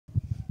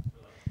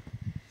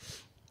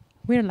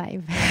We're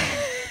live.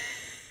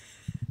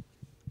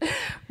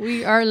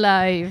 We are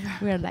live.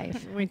 We're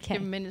live. We Okay.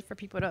 give a minute for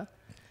people to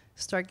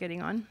start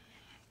getting on.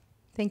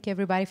 Thank you,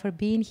 everybody, for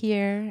being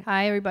here.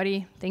 Hi,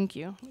 everybody. Thank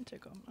you.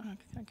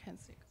 I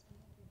can't see.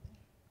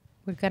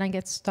 We're going to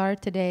get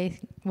started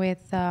today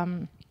with,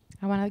 I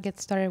want to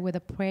get started with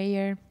a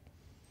prayer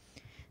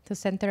to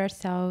center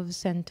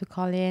ourselves and to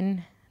call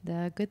in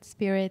the good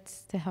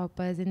spirits to help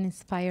us and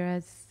inspire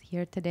us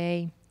here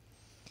today.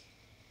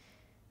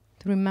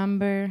 To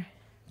remember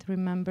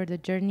the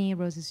journey,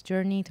 Rosy's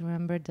journey, to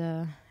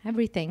remember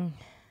everything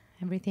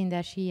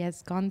that she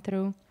has gone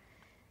through,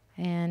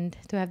 and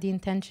to have the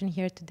intention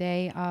here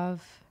today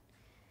of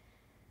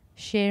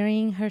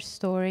sharing her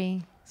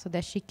story so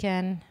that she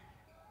can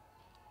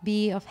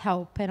be of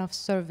help and of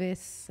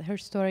service. Her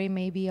story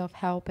may be of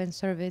help and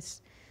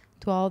service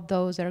to all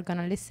those that are going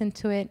to listen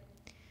to it,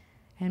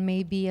 and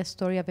maybe a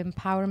story of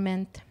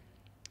empowerment,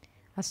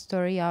 a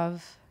story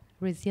of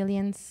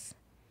resilience.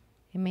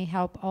 It may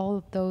help all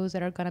of those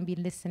that are going to be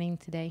listening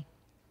today.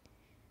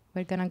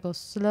 We're going to go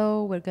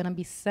slow. We're going to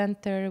be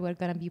centered. We're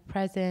going to be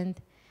present.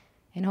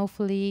 And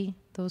hopefully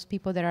those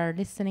people that are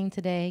listening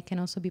today can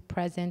also be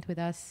present with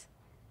us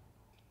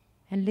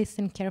and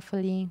listen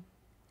carefully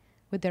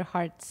with their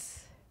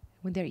hearts,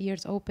 with their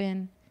ears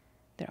open,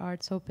 their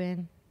hearts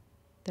open,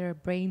 their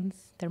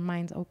brains, their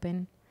minds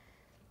open.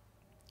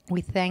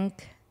 We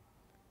thank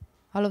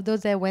all of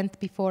those that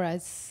went before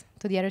us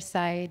to the other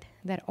side,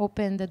 that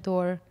opened the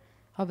door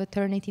of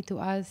eternity to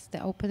us,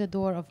 that open the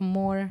door of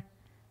more,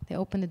 they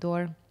open the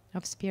door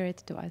of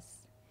spirit to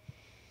us.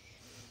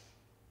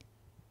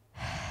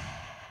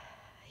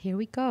 Here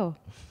we go.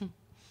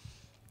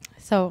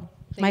 So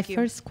my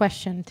first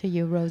question to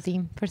you,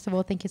 Rosy. First of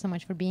all, thank you so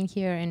much for being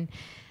here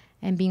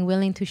and being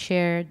willing to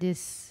share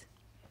this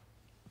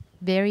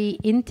very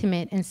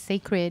intimate and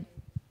sacred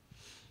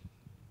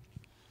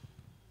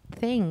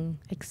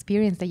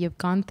experience that you've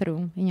gone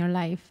through in your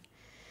life.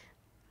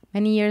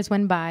 Many years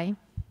went by.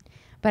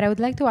 But I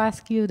would like to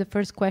ask you the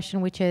first question,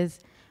 which is,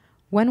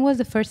 when was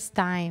the first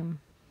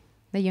time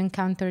that you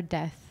encountered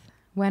death?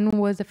 When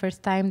was the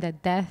first time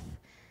that death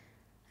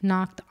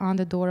knocked on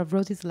the door of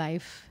Rosy's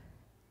life?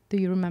 Do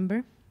you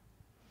remember?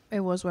 It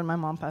was when my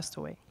mom passed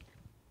away,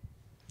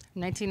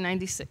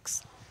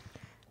 1996.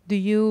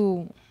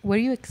 Were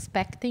you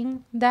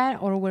expecting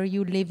that, or were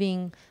you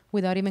living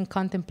without even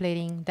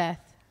contemplating death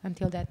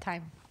until that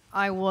time?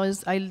 I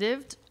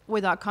lived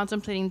without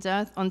contemplating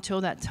death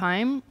until that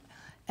time.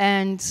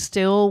 And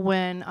still,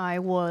 when I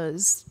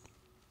was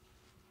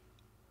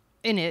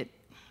in it,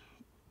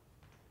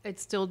 it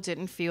still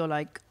didn't feel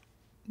like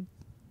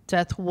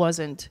death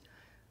wasn't,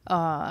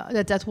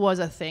 that death was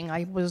a thing.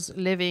 I was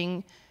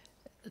living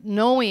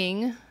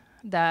knowing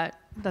that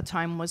the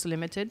time was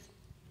limited,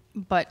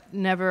 but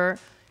never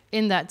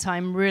in that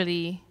time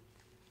really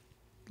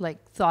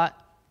thought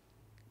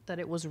that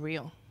it was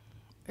real,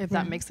 if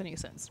that makes any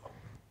sense.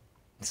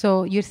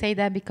 So you say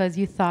that because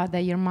you thought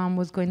that your mom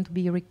was going to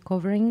be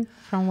recovering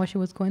from what she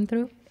was going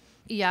through?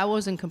 Yeah, I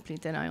was in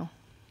complete denial.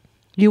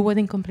 You were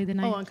in complete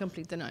denial? Oh, in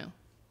complete denial.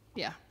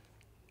 Yeah.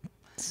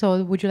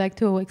 So would you like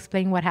to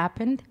explain what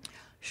happened?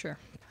 Sure.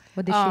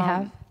 What did she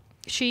have?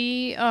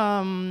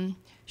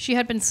 She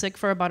had been sick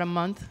for about a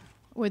month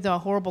with a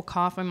horrible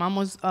cough. My mom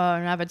was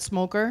an avid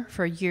smoker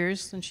for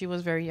years, and she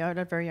was at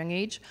a very young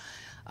age.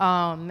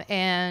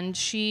 And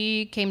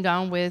she came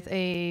down with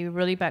a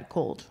really bad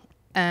cold,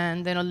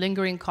 and then a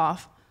lingering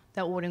cough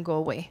that wouldn't go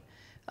away.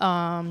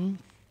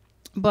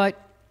 But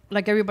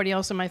like everybody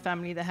else in my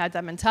family that had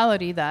that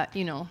mentality that,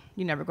 you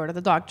never go to the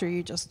doctor,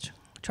 you just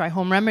try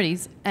home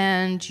remedies,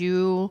 and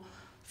you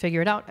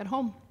figure it out at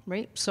home,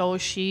 right? So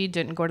she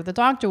didn't go to the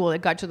doctor. Well,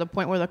 it got to the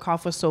point where the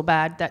cough was so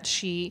bad that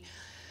she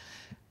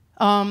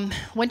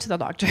went to the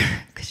doctor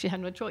because she had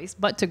no choice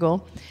but to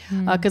go,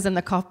 because then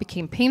the cough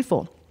became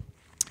painful.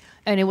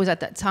 And it was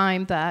at that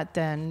time that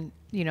then,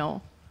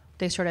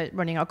 they started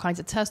running all kinds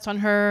of tests on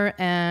her,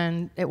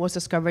 and it was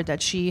discovered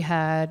that she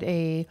had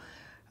a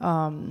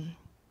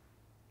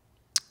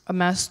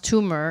mass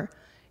tumor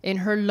in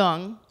her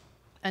lung,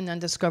 and then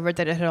discovered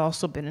that it had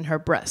also been in her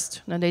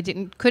breast. Now they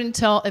couldn't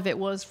tell if it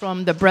was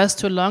from the breast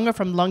to lung or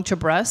from lung to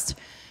breast.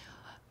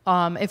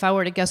 If I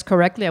were to guess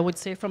correctly, I would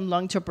say from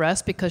lung to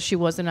breast, because she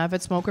was an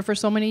avid smoker for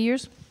so many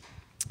years.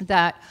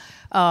 That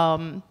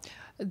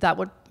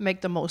would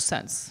make the most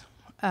sense.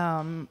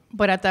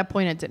 But at that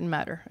point, it didn't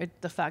matter.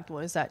 The fact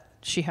was that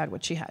she had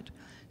what she had.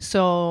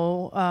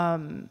 So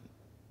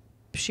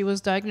she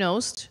was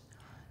diagnosed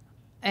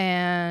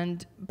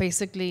and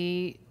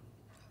basically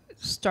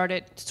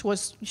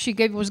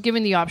was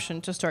given the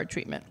option to start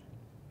treatment.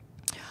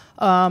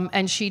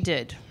 And she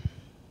did.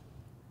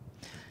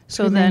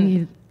 So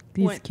then...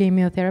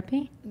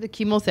 chemotherapy? The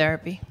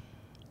chemotherapy.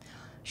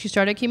 She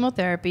started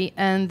chemotherapy,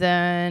 and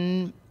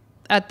then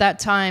at that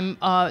time,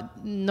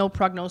 no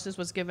prognosis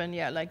was given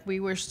yet. We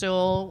were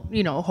still,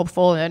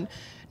 hopeful, and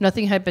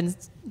nothing had been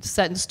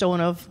set in stone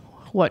of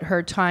what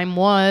her time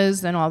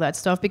was and all that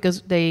stuff,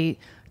 because they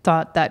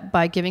thought that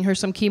by giving her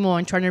some chemo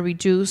and trying to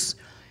reduce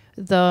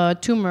the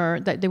tumor,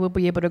 that they would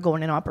be able to go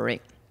in and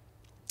operate.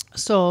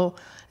 So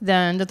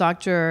then the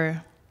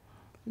doctor,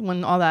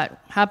 when all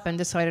that happened,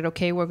 decided,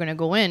 okay, we're going to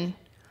go in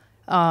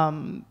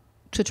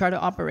to try to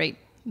operate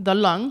the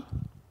lung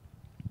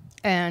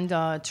and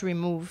to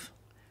remove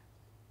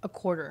a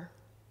quarter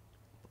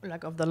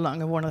like of the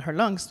lung of one of her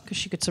lungs, because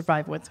she could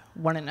survive with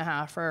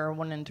 1.5 or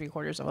 1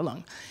 3/4 of a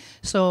lung.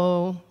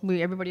 So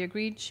everybody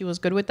agreed. She was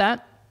good with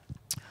that.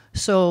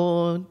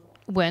 So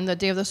when the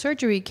day of the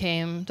surgery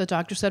came, the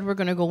doctor said we're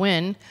going to go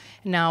in.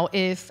 Now,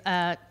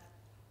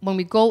 when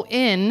we go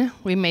in,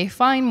 we may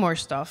find more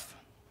stuff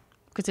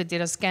because it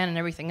did a scan and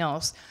everything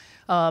else.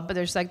 But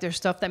there's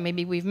stuff that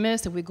maybe we've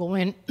missed. If we go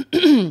in,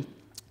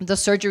 the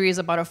surgery is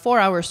about a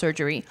 4-hour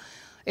surgery.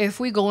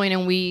 If we go in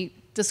and we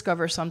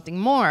discover something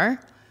more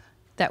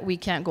that we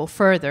can't go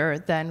further,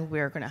 then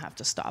we're going to have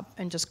to stop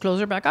and just close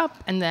her back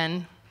up, and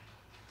then,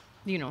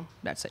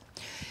 that's it.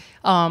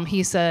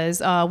 He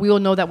says, we will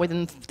know that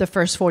within the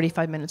first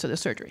 45 minutes of the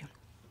surgery.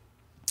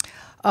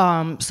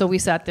 So we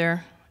sat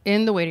there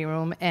in the waiting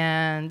room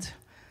and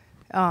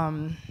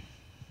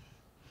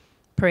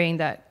praying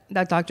that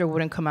that doctor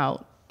wouldn't come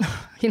out.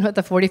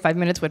 The 45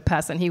 minutes would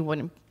pass and he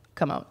wouldn't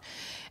come out.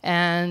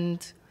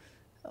 And,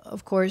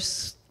 of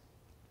course,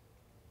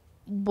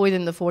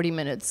 within the 40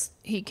 minutes,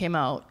 he came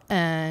out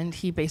and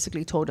he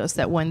basically told us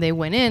that when they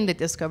went in, they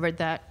discovered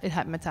that it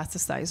had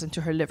metastasized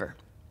into her liver.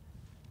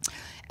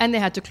 And they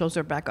had to close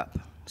her back up.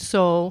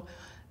 So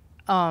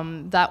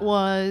that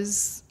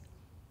was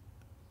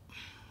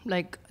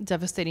like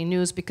devastating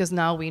news, because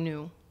now we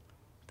knew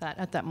that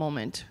at that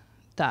moment,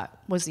 that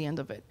was the end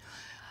of it.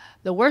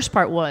 The worst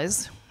part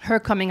was her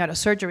coming out of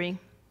surgery,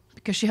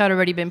 because she had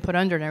already been put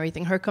under and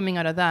everything, her coming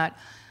out of that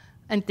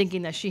and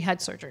thinking that she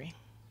had surgery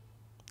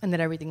and that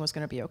everything was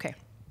going to be okay.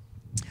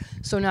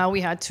 So now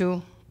we had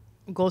to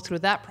go through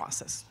that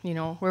process,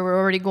 where we're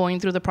already going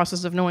through the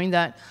process of knowing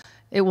that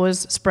it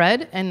was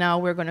spread, and now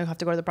we're going to have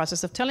to go to the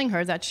process of telling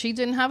her that she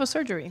didn't have a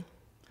surgery.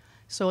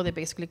 So they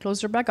basically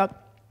closed her back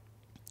up,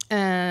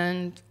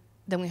 and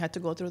then we had to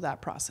go through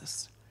that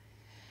process.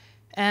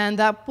 And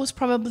that was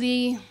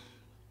probably,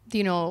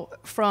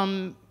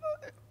 from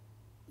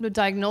the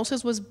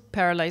diagnosis was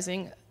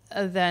paralyzing,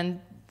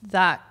 then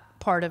that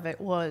part of it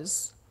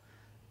was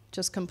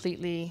just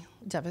completely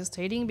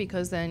devastating,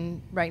 because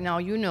then right now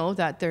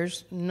that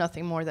there's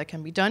nothing more that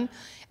can be done.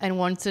 And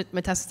once it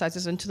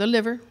metastasizes into the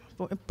liver,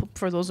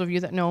 for those of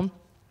you that know,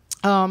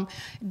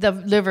 the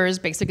liver is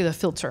basically the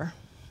filter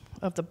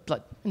of the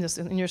blood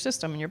in your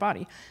system, in your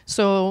body.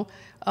 So,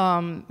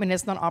 and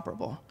it's not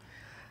operable.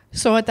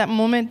 So at that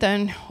moment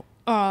then,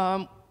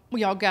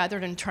 we all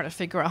gathered and tried to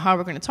figure out how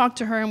we're going to talk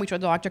to her. And we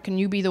told the doctor, can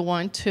you be the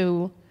one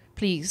to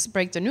please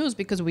break the news,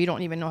 because we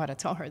don't even know how to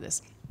tell her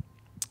this.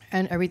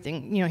 And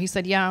everything, he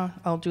said, yeah,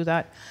 I'll do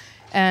that.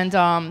 And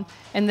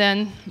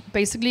then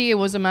basically it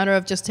was a matter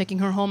of just taking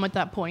her home at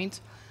that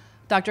point.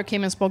 Doctor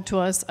came and spoke to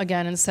us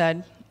again and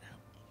said,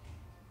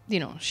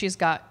 she's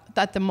got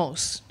at the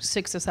most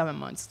 6 to 7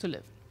 months to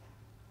live.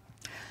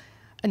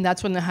 And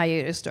that's when the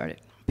hiatus started,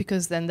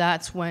 because then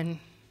that's when,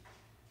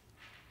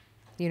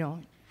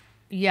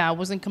 I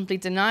was in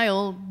complete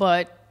denial,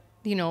 but,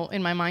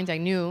 in my mind I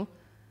knew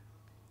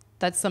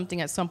that something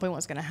at some point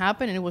was going to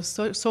happen, and it was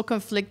so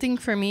conflicting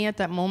for me at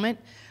that moment.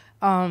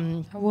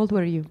 How old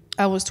were you?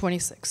 I was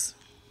 26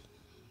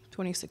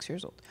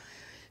 years old.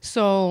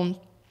 So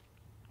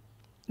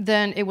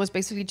then it was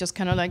basically just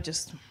kind of like,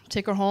 just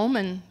take her home,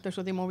 and there's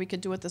nothing more we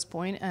could do at this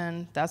point.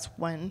 And that's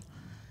when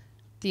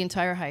the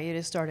entire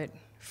hiatus started.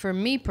 For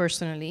me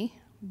personally,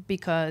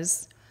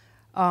 because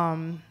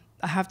I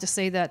have to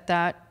say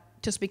that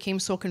just became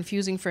so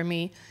confusing for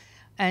me.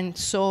 And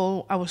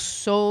so I was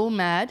so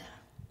mad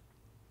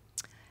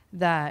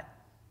that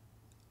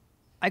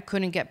I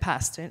couldn't get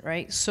past it,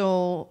 right?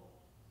 So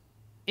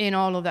in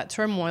all of that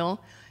turmoil,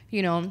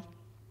 while,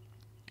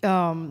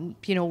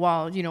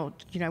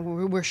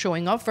 we're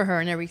showing up for her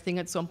and everything,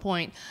 at some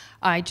point,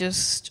 I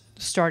just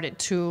started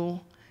to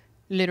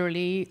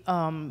literally,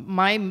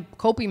 my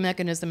coping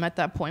mechanism at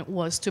that point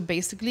was to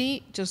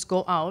basically just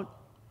go out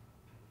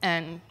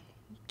and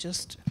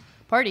just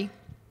party.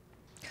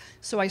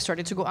 So I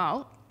started to go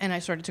out, and I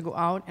started to go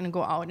out and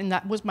go out, and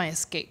that was my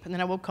escape. And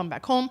then I would come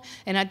back home,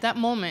 and at that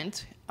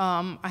moment,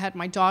 I had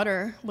my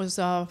daughter was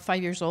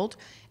 5 years old,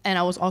 and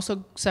I was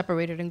also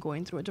separated and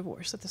going through a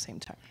divorce at the same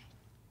time.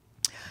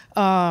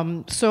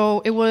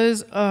 So it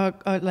was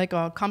like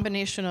a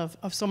combination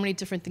of so many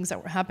different things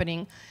that were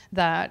happening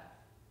that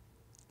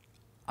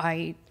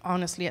I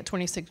honestly, at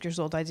 26 years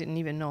old, I didn't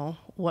even know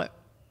what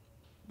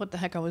the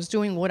heck I was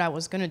doing, what I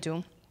was going to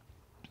do.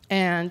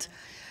 And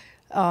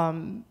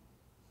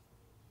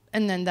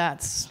then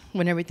that's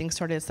when everything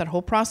started. It's that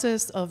whole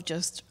process of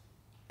just,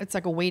 it's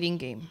like a waiting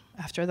game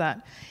after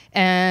that.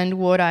 And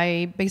what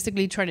I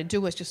basically tried to do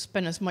was just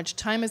spend as much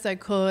time as I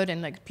could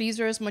and like please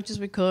her as much as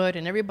we could,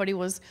 and everybody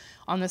was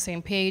on the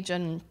same page.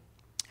 And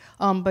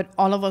but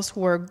all of us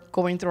were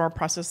going through our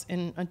process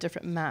in a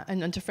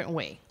different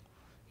way.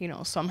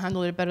 Some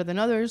handled it better than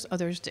others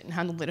didn't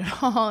handle it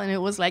at all. And it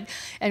was like,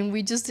 and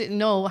we just didn't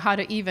know how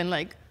to even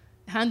like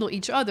handle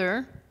each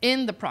other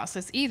in the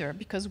process either,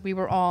 because we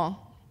were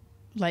all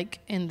like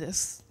in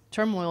this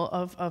turmoil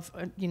of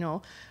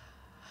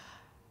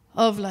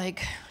of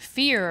like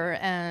fear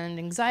and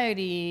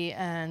anxiety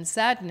and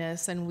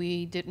sadness, and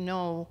we didn't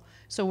know.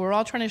 So we're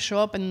all trying to show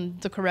up in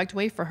the correct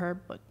way for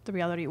her, but the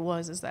reality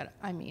is that,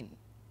 I mean,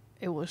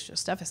 it was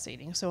just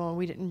devastating. So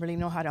we didn't really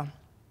know how to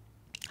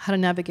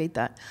navigate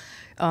that.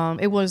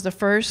 It was the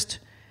first,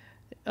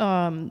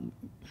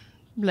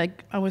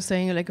 like I was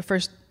saying, like a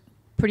first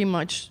pretty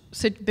much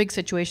big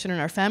situation in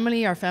our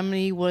family. Our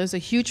family was a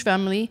huge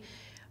family,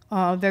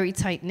 very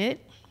tight knit,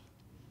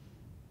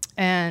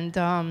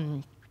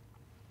 and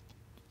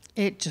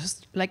it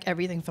just, like,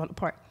 everything fell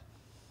apart.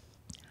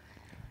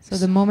 So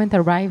the moment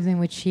arrives in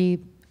which she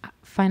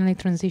finally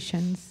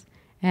transitions,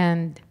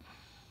 and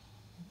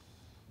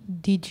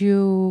did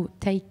you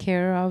take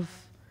care of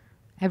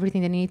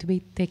everything that needed to be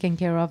taken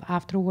care of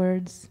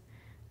afterwards?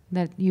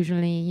 That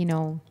usually, you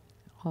know,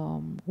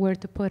 where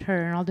to put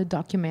her and all the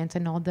documents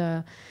and all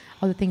the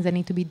things that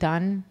need to be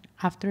done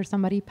after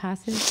somebody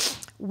passes?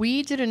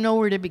 We didn't know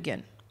where to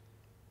begin.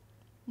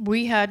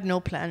 We had no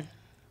plan.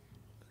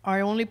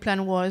 Our only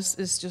plan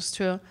is just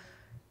to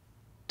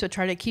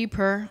try to keep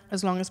her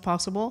as long as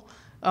possible,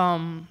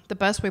 the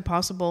best way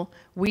possible.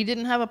 We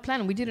didn't have a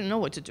plan. We didn't know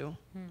what to do.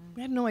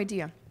 We had no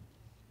idea.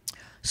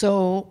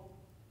 So,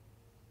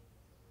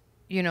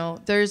 you know,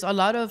 there's a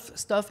lot of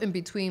stuff in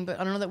between, but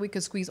I don't know that we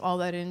could squeeze all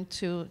that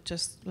into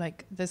just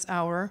like this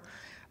hour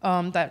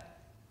that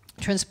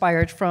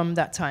transpired from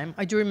that time.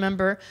 I do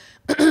remember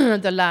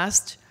the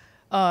last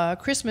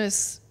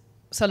Christmas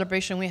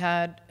celebration we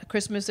had,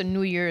 Christmas and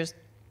New Year's,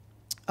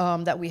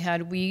 that we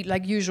had. We,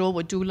 like usual,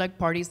 would do like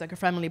parties, like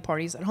family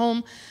parties at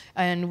home,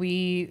 and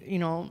we, you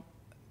know,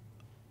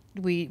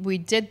 we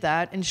did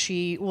that, and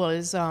she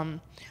was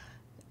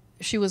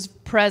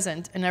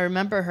present, and I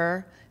remember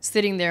her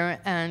sitting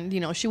there, and, you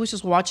know, she was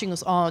just watching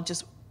us all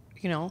just,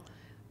 you know,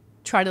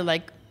 try to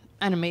like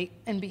animate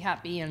and be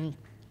happy, and,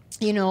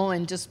 you know,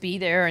 and just be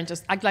there and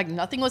just act like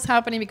nothing was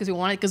happening, because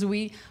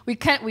we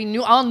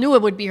knew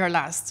it would be her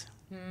last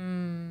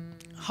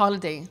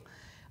holiday,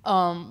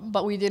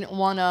 but we didn't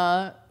want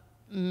to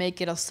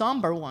make it a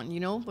somber one, you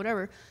know,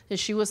 whatever. And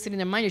she was sitting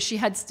there, mind you, she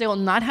had still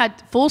not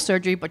had full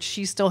surgery, but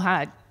she still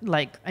had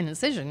like an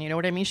incision, you know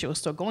what I mean? She was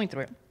still going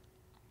through it.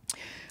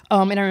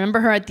 And I remember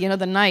her at the end of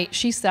the night,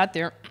 she sat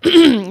there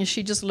and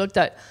she just looked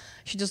at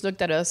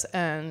us,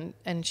 and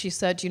she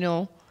said, you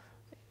know,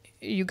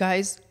 you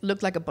guys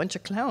look like a bunch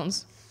of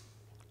clowns.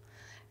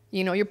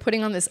 You know, you're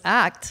putting on this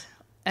act,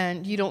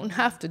 and you don't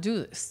have to do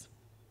this.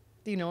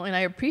 You know, and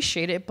I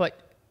appreciate it,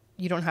 but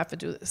you don't have to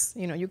do this.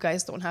 You know, you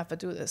guys don't have to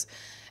do this.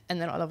 And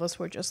then all of us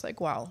were just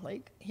like, wow,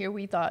 like, here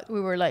we thought we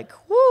were like,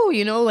 whoo,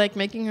 you know, like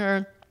making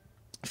her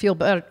feel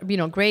better, you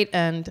know, great.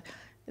 And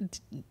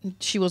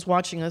she was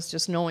watching us,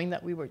 just knowing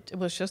that it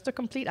was just a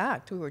complete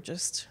act. We were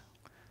just,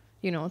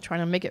 you know,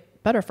 trying to make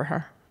it better for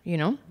her, you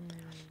know?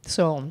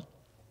 So,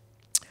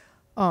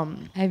 my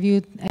mom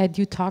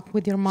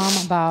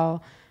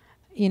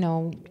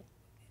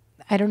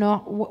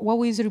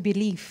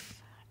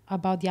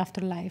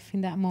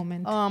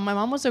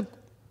was an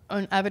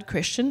avid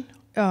Christian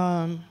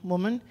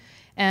woman,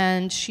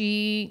 and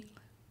she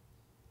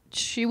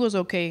was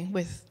okay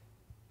with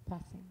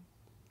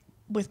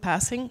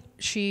passing.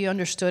 She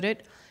understood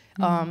it,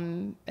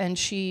 and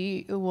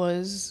she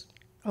was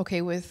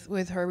okay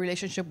with her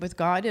relationship with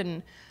God,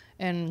 and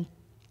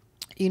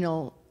you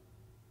know,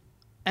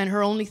 and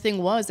her only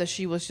thing was that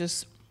she was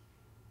just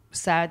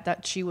sad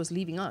that she was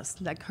leaving us.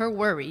 Like, her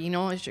worry, you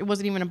know, it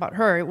wasn't even about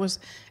her.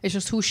 It's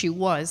just who she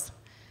was.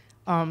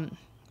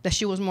 That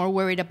she was more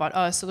worried about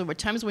us. So there were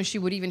times when she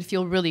would even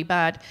feel really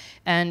bad,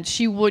 and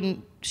she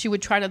would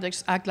try to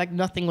just act like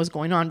nothing was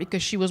going on,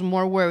 because she was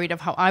more worried of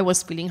how I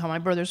was feeling, how my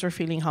brothers were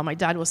feeling, how my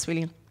dad was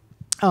feeling.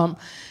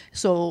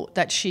 So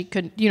that she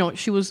could, you know,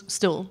 she was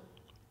still,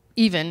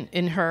 even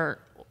in her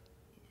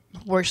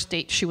worst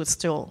state, she was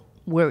still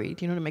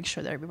worried, you know, to make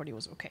sure that everybody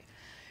was okay.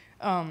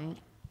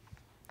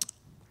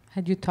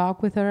 Had you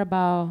talked with her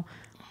about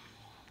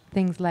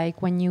things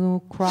like, when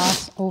you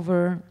cross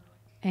over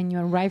and you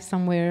arrive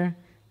somewhere,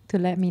 to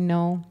let me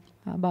know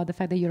about the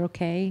fact that you're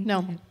okay?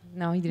 No.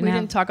 No, you didn't. We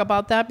didn't talk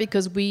about that,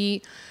 because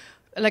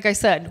like I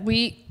said,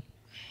 we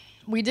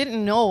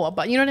didn't know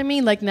about, you know what I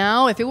mean? Like,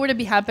 now, if it were to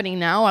be happening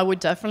now, I would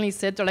definitely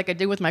sit there like I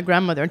did with my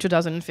grandmother in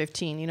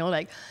 2015, you know,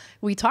 like,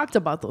 we talked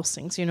about those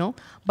things, you know?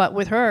 But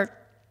with her,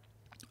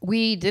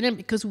 we didn't,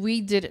 because we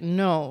didn't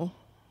know.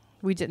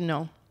 We didn't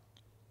know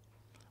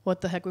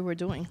what the heck we were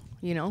doing,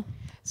 you know?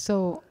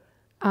 So,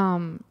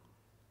 do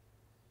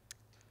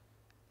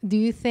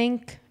you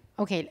think,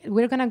 okay,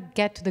 we're going to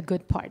get to the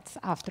good parts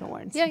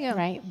afterwards. Yeah.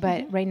 Right?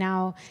 But right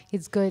now,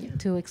 it's good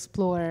to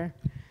explore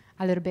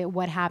a little bit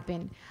what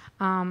happened.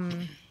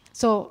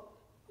 So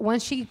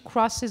once she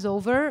crosses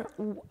over,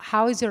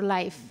 how is your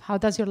life? How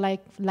does your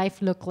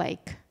life look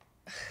like?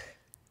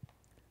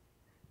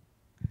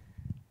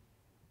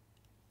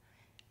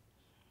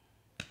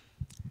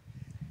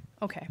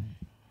 Okay.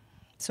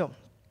 So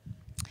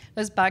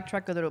let's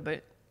backtrack a little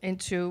bit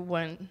into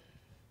when,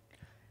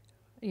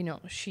 you know,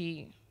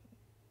 she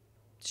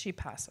she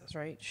passes,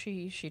 right?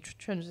 She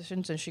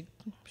transitions and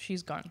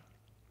she's gone.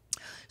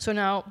 So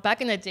now,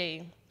 back in the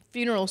day,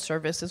 funeral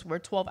services were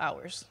 12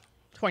 hours,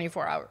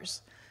 24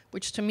 hours,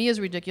 which to me is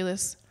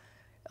ridiculous,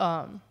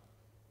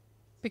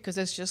 because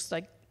it's just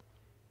like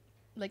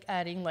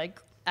adding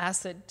like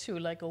acid to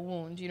like a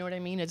wound. You know what I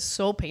mean? It's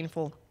so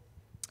painful,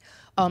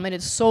 and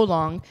it's so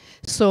long.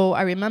 So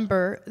I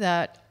remember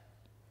that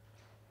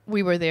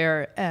we were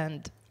there,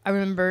 and I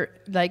remember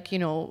like, you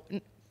know,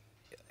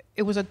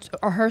 it was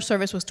her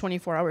service was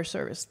 24-hour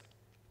service.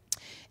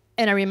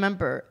 And I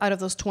remember out of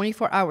those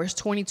 24 hours,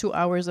 22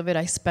 hours of it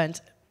I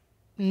spent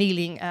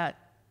kneeling at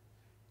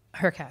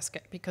her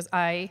casket, because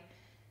I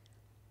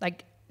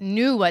like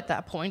knew at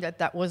that point that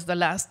that was the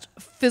last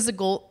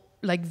physical,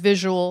 like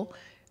visual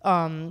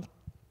time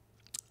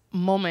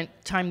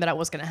that I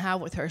was going to have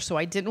with her. So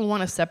I didn't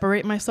want to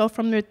separate myself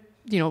from the,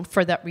 you know,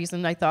 for that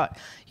reason. I thought,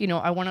 you know,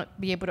 I want to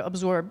be able to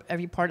absorb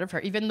every part of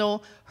her, even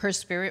though her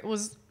spirit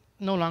was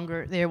no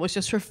longer there. It was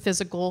just her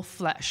physical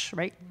flesh,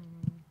 right?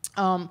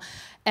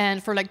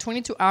 And for like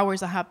 22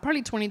 hours, I have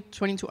probably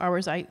 22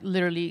 hours, I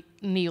literally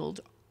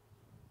kneeled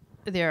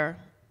there,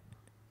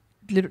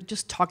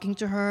 just talking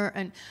to her.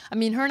 And I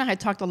mean, her and I had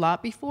talked a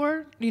lot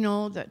before, you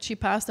know, that she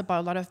passed,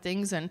 about a lot of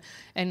things,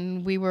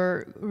 and we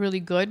were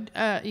really good,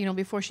 you know,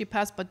 before she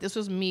passed. But this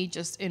was me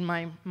just in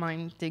my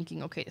mind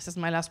thinking, okay, this is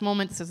my last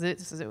moment, this is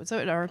it,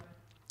 whatever.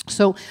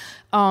 So,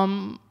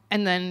 and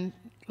then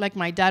like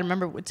my dad,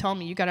 remember, would tell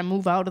me, you got to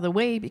move out of the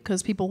way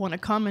because people want to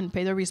come and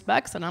pay their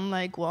respects. And I'm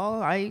like,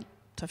 well,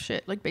 tough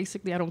shit. Like,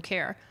 basically, I don't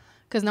care.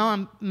 Because now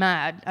I'm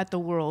mad at the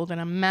world, and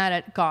I'm mad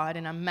at God,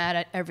 and I'm mad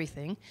at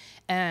everything,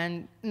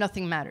 and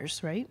nothing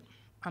matters, right?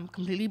 I'm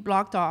completely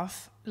blocked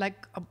off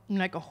like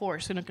a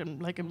horse,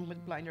 like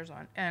with blinders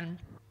on. And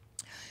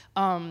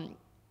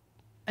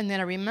then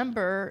I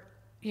remember,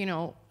 you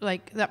know,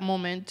 like that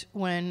moment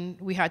when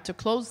we had to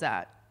close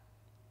that,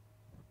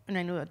 and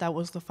I knew that that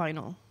was the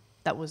final,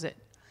 that was it.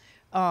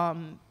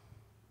 And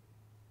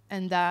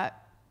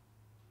that,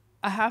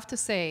 I have to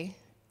say,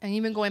 and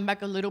even going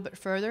back a little bit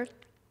further,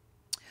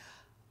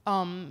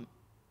 and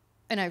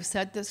I've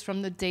said this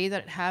from the day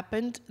that it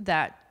happened,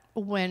 that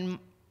when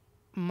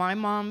my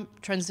mom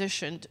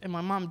transitioned and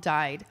my mom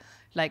died,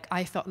 like,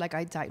 I felt like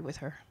I died with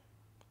her.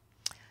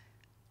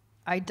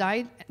 I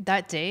died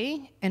that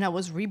day, and I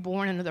was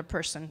reborn another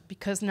person,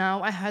 because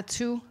now I had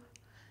to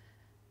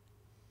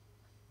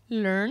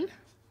learn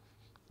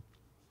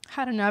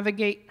how to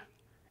navigate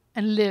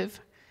and live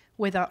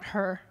without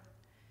her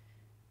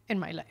in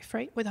my life,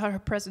 right? Without her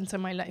presence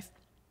in my life.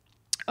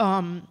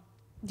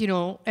 You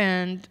know,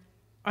 and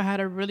I had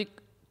a really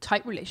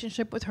tight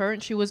relationship with her,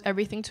 and she was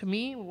everything to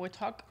me. We would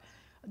talk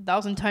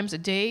 1,000 times a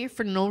day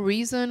for no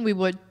reason. We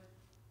would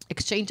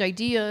exchange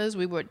ideas.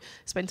 We would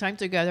spend time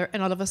together,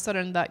 and all of a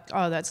sudden,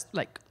 that's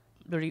like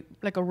literally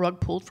like a rug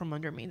pulled from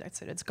under me.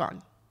 That's it. It's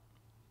gone.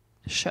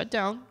 Shut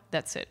down.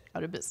 That's it.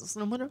 Out of business.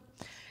 No matter.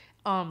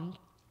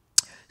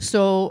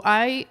 So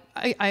I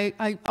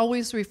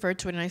always refer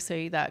to it, and I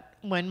say that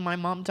when my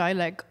mom died,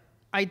 like,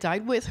 I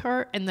died with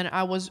her, and then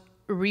I was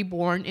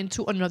reborn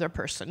into another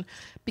person,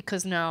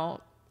 because now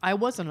I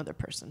was another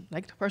person.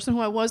 Like, the person who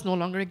I was no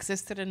longer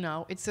existed, and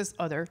now it's this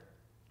other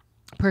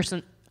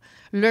person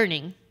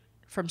learning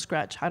from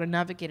scratch how to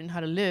navigate and how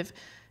to live,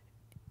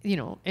 you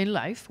know, in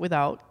life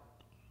without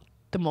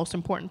the most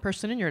important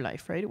person in your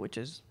life, right? Which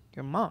is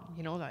your mom,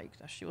 you know, like,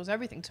 she was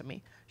everything to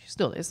me. She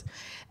still is.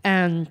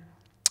 And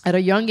at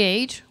a young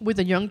age, with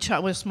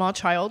a small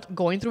child,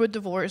 going through a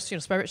divorce, you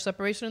know,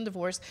 separation and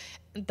divorce,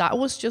 that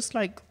was just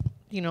like,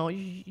 you know,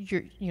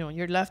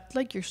 you're left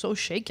like you're so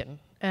shaken.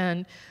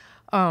 And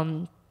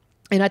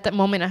at that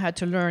moment, I had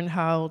to learn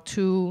how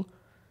to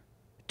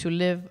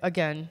live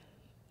again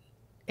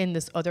in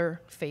this other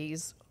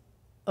phase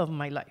of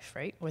my life,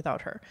 right,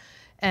 without her.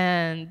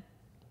 And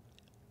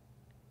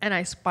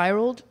I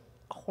spiraled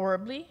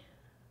horribly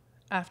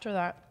after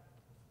that.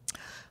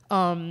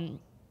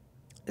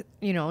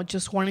 You know,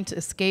 just wanting to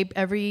escape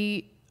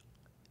every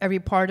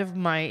part of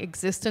my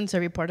existence,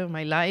 every part of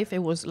my life. It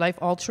was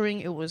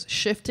life-altering. It was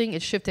shifting.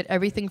 It shifted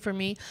everything for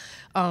me.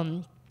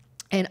 And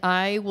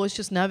I was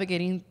just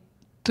navigating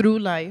through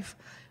life,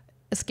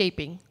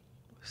 escaping.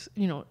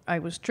 You know, I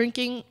was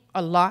drinking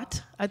a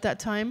lot at that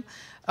time.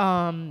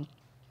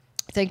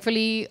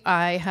 Thankfully,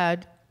 I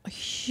had a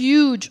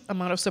huge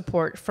amount of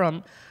support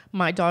from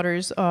my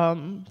daughter's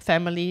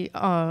family,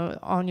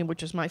 Anya,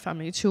 which is my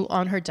family too,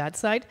 on her dad's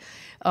side.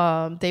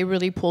 They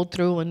really pulled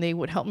through, and they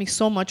would help me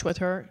so much with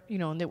her, you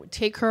know, and they would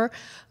take her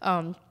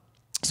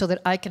so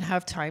that I can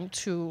have time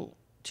to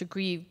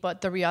grieve.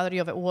 But the reality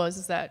of it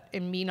was that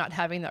in me not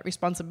having that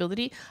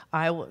responsibility,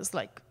 I was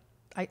like,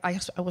 I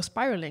was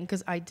spiraling,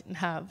 because I didn't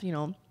have, you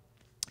know,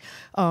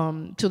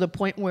 to the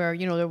point where,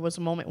 you know, there was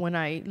a moment when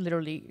I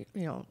literally,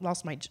 you know,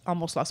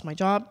 almost lost my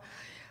job.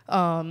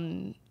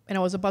 And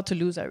I was about to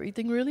lose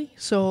everything, really.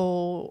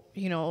 So,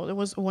 you know, there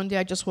was one day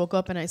I just woke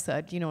up and I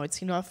said, you know,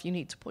 it's enough. You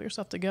need to pull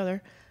yourself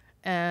together.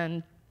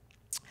 And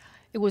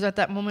it was at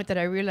that moment that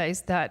I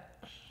realized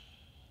that,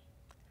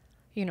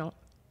 you know,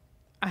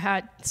 I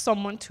had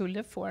someone to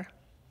live for.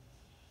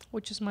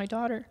 which is my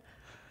daughter.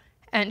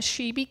 And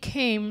she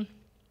became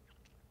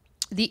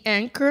the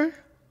anchor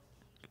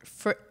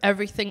for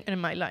everything in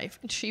my life.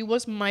 She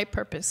was my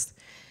purpose.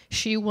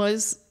 She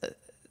was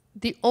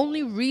the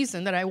only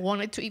reason that I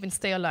wanted to even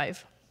stay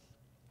alive.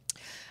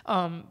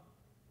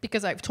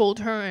 Because I've told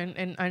her,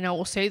 and I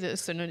will say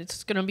this, and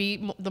it's going to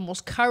be the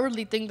most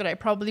cowardly thing that I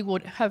probably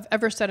would have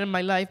ever said in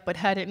my life, but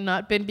had it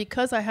not been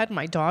because I had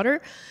my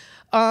daughter,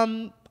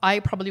 I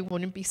probably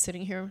wouldn't be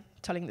sitting here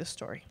telling this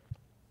story.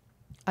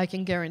 I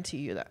can guarantee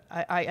you that.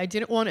 I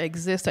didn't want to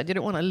exist. I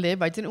didn't want to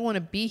live. I didn't want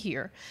to be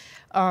here.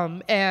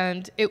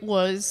 And it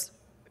was,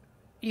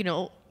 you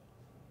know,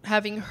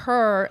 having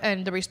her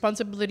and the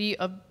responsibility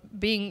of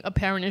being a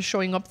parent and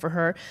showing up for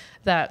her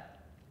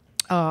that,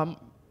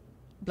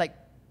 like,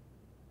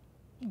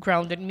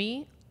 grounded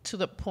me to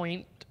the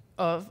point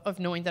of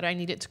knowing that I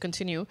needed to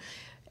continue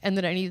and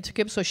that I needed to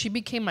give. So she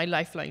became my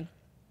lifeline,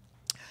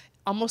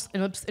 almost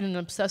in an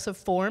obsessive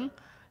form,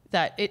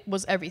 that it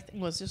was everything.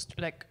 It was just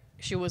like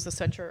she was the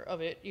center of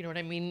it, you know what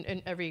I mean,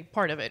 in every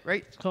part of it,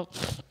 right? So,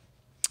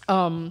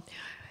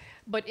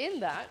 but in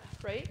that,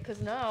 right, because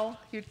now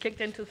you're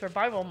kicked into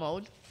survival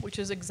mode, which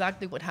is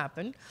exactly what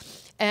happened,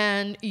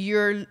 and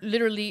you're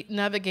literally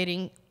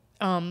navigating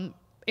in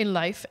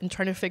life and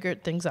trying to figure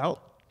things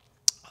out.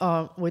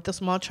 With a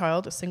small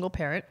child, a single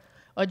parent,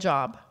 a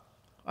job,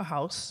 a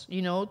house,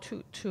 you know,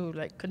 to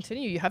like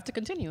continue. You have to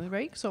continue,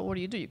 right? So what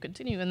do? You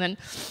continue. And then,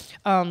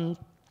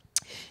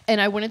 and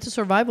I went into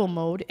survival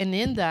mode. And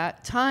in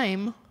that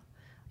time,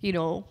 you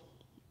know,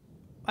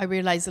 I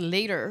realized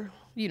later,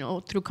 you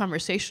know, through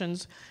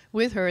conversations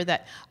with her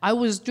that I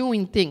was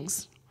doing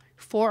things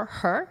for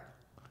her,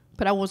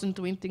 but I wasn't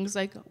doing things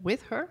like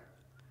with her.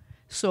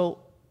 So,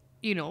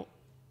 you know,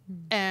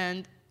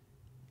 and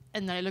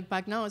then I look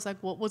back now, it's like,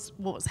 what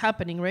was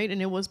happening, right? And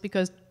it was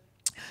because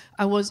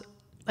I was,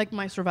 like,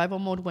 my survival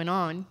mode went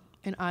on,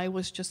 and I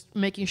was just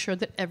making sure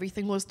that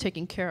everything was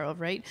taken care of,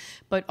 right?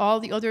 But all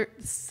the other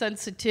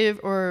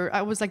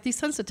I was, like,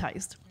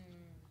 desensitized,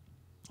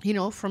 you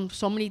know, from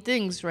so many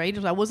things, right?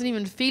 I wasn't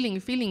even feeling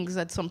feelings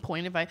at some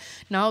point.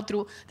 Now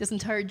through this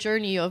entire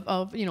journey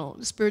of you know,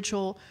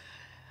 spiritual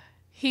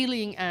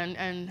healing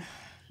and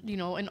you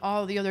know, and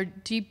all the other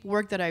deep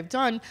work that I've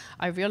done,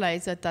 I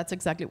realized that that's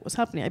exactly what was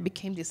happening. I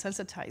became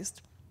desensitized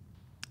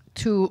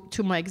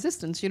to my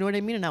existence, you know what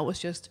I mean? And I was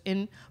just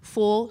in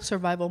full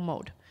survival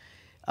mode.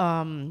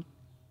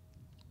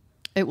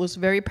 It was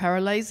very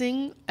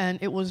paralyzing, and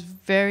it was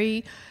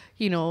very,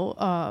 you know,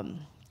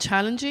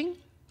 challenging,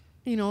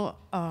 you know,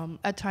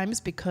 at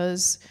times,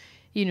 because,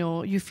 you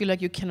know, you feel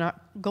like you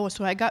cannot go.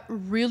 So I got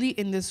really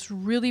in this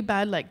really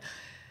bad, like,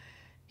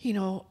 you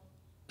know,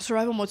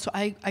 survival mode. So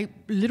I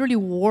literally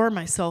wore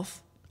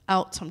myself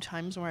out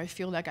sometimes, where I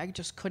feel like I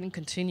just couldn't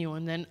continue.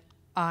 And then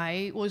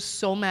I was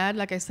so mad,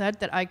 like I said,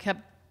 that I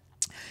kept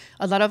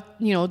a lot of,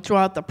 you know,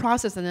 throughout the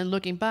process. And then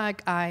looking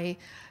back, I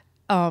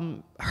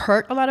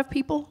hurt a lot of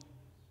people.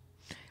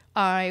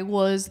 I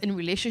was in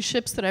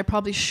relationships that I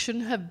probably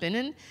shouldn't have been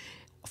in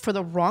for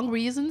the wrong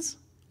reasons,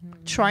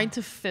 trying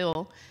to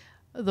fill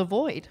the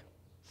void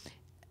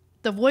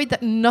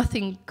that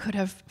nothing could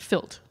have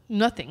filled.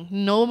 Nothing.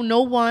 No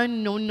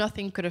one, no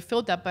nothing could have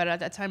filled that, but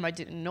at that time I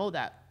didn't know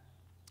that.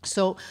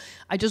 So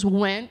I just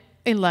went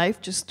in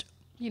life just,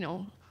 you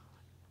know,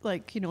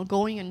 like, you know,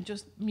 going and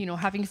just, you know,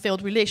 having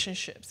failed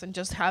relationships and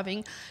just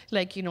having,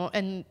 like, you know,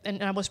 and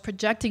I was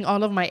projecting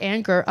all of my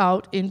anger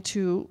out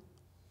into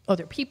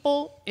other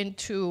people,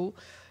 into,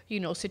 you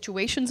know,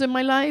 situations in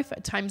my life,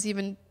 at times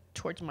even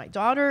towards my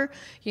daughter,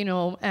 you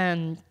know,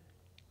 and,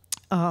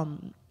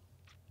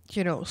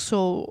 you know,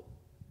 so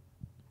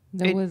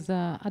there was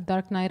a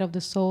dark night of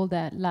the soul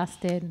that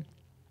lasted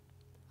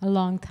a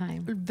long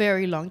time. A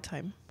very long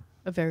time.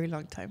 A very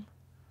long time.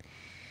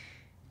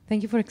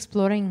 Thank you for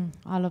exploring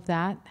all of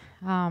that.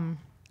 I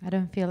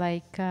don't feel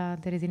like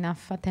there is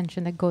enough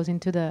attention that goes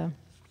into the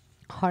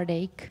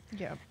heartache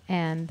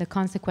and the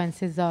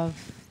consequences of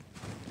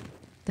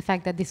the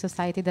fact that this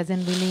society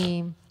doesn't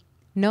really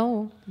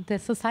know, the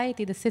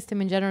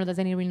system in general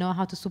doesn't really know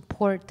how to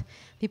support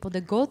people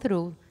that go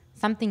through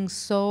something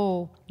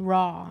so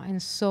raw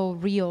and so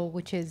real,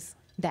 which is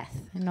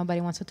death. And nobody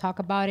wants to talk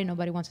about it.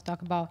 Nobody wants to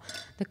talk about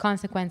the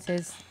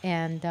consequences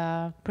and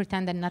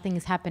pretend that nothing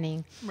is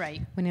happening.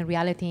 Right. When in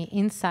reality,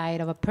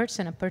 inside of a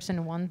person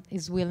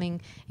is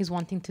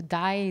wanting to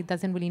die,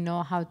 doesn't really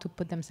know how to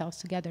put themselves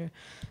together.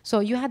 So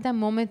you had that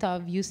moment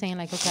of you saying,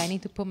 like, okay, I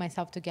need to put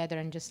myself together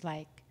and just,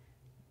 like,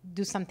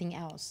 do something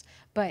else.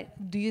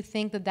 But do you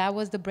think that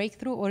was the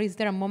breakthrough, or is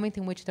there a moment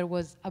in which there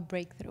was a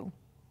breakthrough?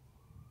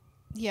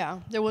 Yeah,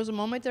 there was a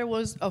moment, there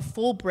was a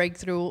full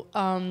breakthrough.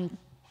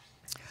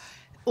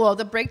 Well,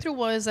 the breakthrough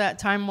was at a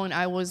time when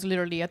I was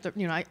literally at the,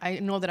 you know, I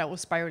know that I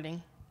was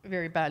spiraling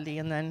very badly.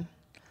 And then,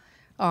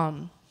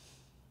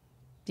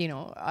 you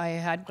know, I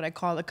had what I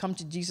call a come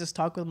to Jesus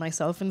talk with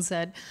myself and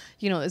said,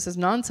 you know, this is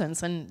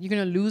nonsense and you're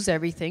going to lose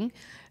everything.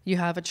 You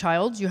have a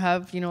child, you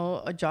have, you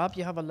know, a job,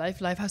 you have a life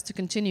has to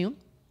continue.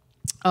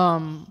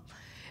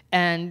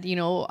 And, you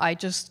know, I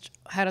just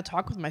had a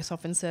talk with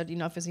myself and said,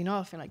 enough is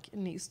enough. And like,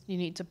 you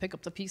need to pick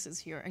up the pieces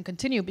here and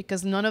continue,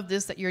 because none of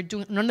this that you're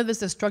doing, none of this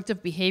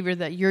destructive behavior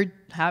that you're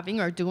having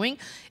or doing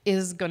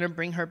is going to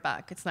bring her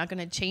back. It's not going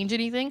to change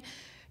anything.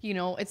 You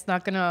know, it's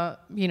not going to,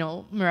 you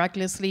know,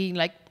 miraculously,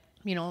 like,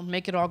 you know,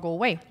 make it all go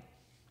away.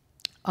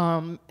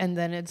 And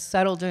then it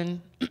settled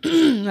in.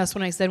 That's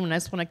when I said,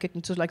 that's when I kicked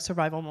into like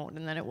survival mode.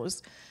 And then it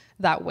was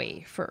that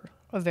way for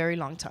a very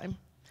long time.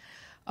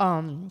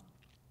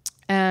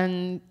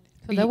 And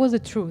so that was the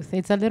truth.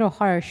 It's a little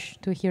harsh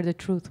to hear the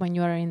truth when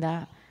you are in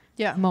that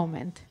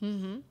moment,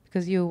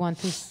 because you want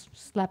to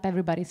slap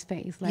everybody's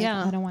face. Like,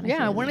 I don't want to.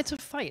 Yeah, I wanted to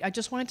fight. I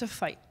just wanted to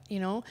fight, you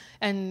know,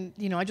 and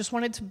you know, I just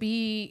wanted to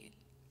be.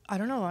 I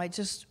don't know. I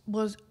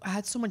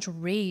had so much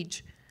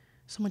rage,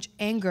 so much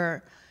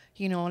anger.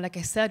 You know, like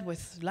I said,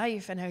 with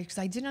life, and because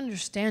I didn't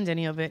understand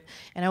any of it,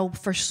 and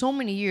for so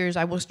many years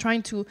I was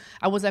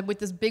like with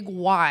this big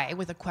why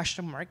with a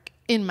question mark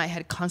in my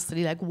head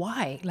constantly, like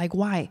why?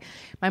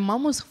 My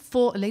mom was a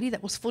lady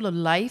that was full of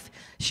life.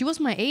 She was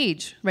my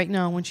age right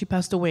now when she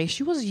passed away.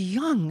 She was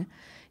young,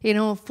 you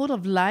know, full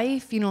of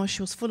life. You know,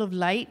 she was full of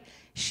light.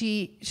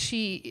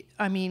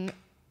 I mean,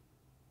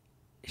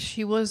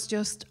 she was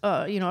just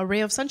you know, a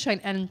ray of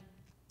sunshine, and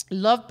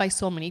loved by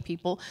so many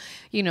people,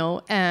 you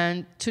know,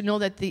 and to know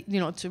that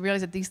to realize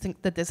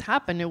that this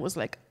happened, it was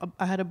like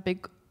I had a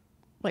big,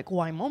 like,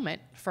 why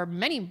moment for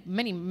many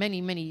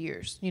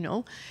years, you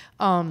know,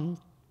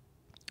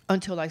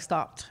 until I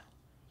stopped.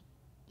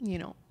 You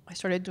know, I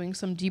started doing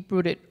some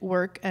deep-rooted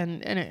work,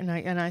 and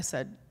I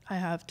said, I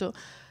have to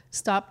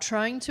stop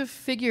trying to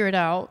figure it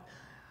out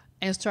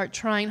and start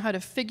trying how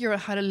to figure out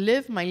how to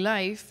live my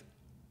life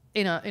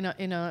in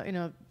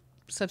a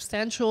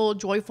substantial,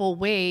 joyful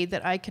way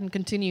that I can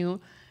continue,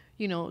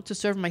 you know, to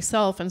serve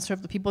myself and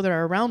serve the people that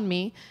are around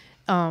me,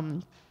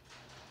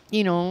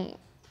 you know,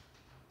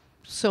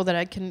 so that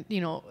I can,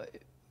 you know,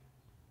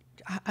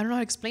 I don't know how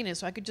to explain it,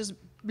 so I could just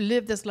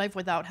live this life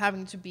without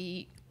having to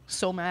be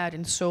so mad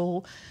and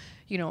so,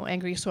 you know,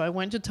 angry. So I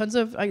went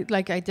to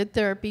I did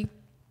therapy,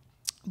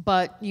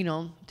 but, you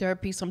know,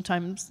 therapy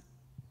sometimes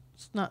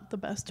it's not the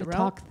best route.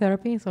 Talk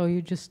therapy, so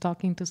you're just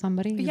talking to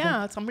somebody?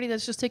 Yeah, somebody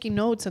that's just taking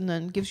notes and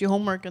then gives you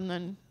homework, and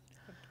then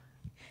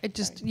it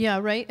just,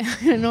 right?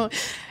 You know,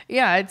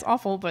 yeah, it's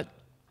awful, but,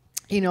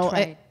 you know,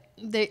 I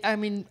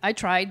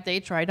tried,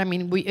 they tried. I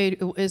mean,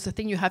 it's a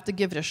thing, you have to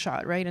give it a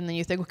shot, right? And then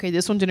you think, okay,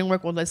 this one didn't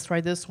work, well, let's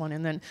try this one.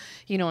 And then,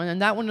 you know, and then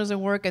that one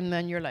doesn't work, and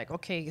then you're like,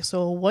 okay,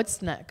 so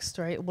what's next,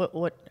 right?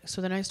 What?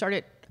 So then I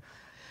started,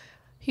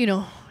 you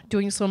know,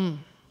 doing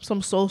some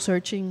soul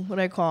searching, what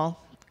I call,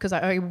 because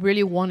I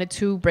really wanted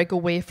to break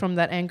away from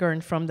that anger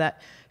and from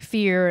that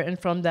fear and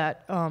from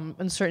that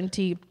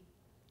uncertainty,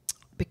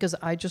 because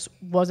I just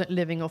wasn't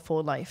living a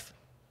full life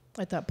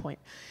at that point.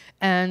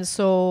 And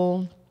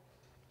so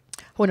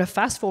I want to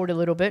fast forward a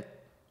little bit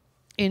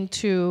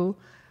into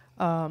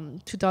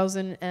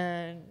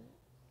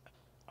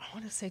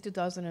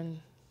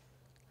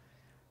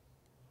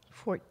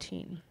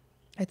 2014,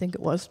 I think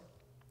it was.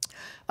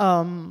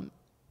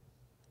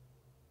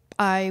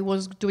 I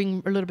was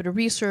doing a little bit of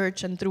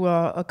research, and through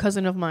a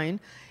cousin of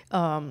mine,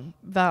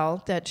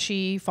 Val, that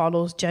she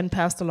follows, Jen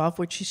Pasteloff,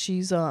 which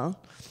she's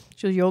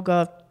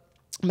yoga,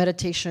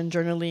 meditation,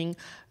 journaling.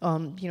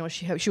 You know,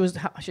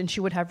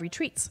 she would have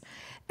retreats,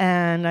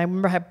 and I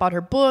remember I bought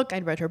her book,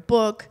 I'd read her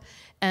book,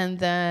 and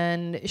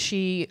then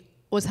she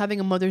was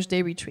having a Mother's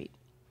Day retreat.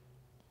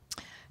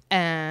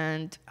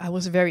 And I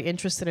was very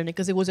interested in it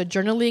because it was a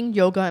journaling,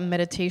 yoga, and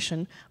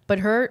meditation. But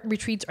her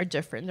retreats are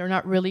different. They're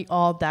not really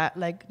all that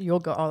like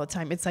yoga all the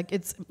time. It's like,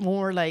 it's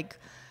more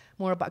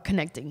about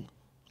connecting,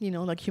 you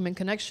know, like human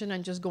connection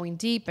and just going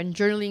deep and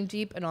journaling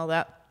deep and all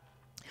that.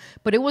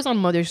 But it was on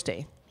Mother's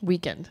Day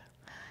weekend.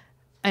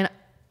 And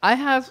I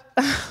have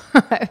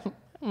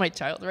my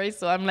child, right?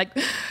 So I'm like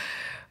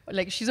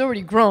she's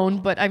already grown,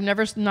 but I've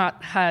never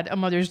not had a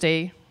Mother's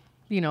Day,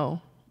 you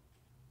know,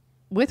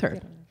 with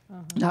her.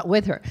 Not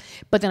with her.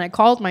 But then I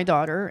called my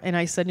daughter and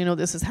I said, you know,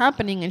 this is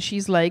happening. And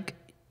she's like,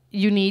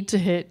 you need to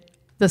hit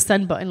the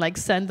send button, like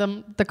send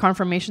them the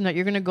confirmation that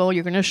you're going to go,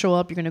 you're going to show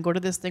up, you're going to go to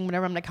this thing,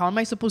 whatever. I'm like, how am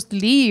I supposed to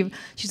leave?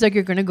 She's like,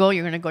 you're going to go,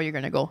 you're going to go, you're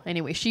going to go.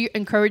 Anyway, she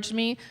encouraged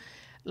me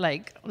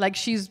like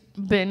she's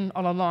been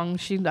all along.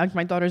 Like,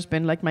 my daughter's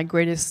been like my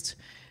greatest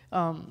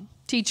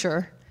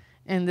teacher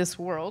in this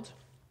world,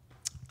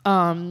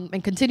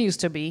 and continues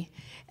to be.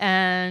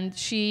 And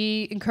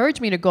she encouraged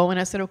me to go, and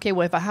I said, okay,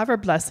 well, if I have her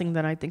blessing,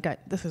 then I think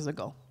this is a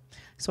go.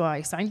 So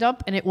I signed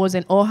up, and it was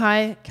in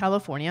Ojai,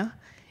 California,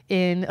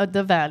 in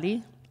the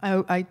valley.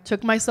 I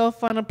took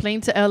myself on a plane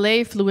to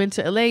LA, flew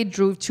into LA,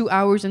 drove 2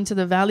 hours into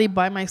the valley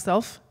by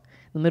myself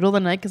in the middle of the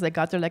night, because I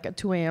got there like at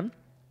 2 a.m.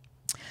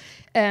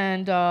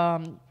 And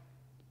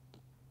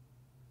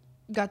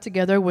got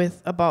together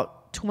with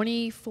about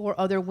 24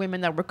 other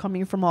women that were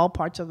coming from all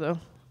parts of the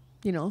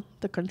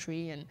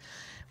country, and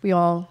we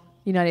all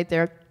united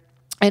there.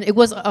 And it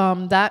was,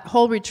 that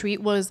whole retreat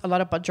was a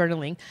lot about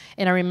journaling.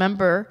 And I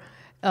remember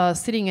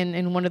sitting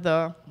in one of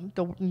the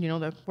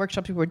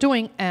workshops we were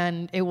doing,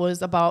 and it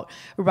was about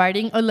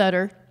writing a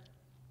letter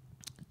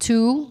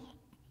to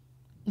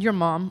your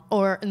mom,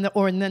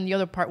 and then the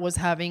other part was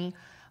writing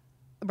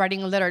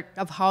a letter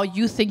of how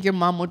you think your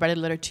mom would write a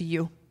letter to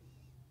you,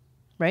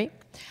 right?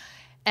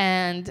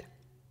 And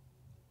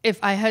if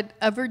I had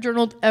ever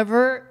journaled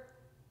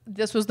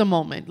this was the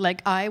moment.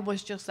 Like, I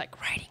was just like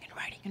writing and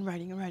writing and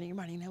writing and writing and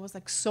writing. It was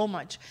like so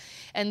much.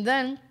 And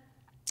then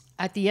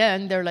at the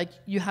end, they're like,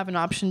 you have an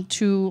option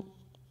to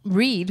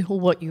read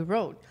what you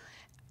wrote.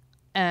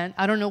 And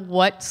I don't know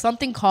what,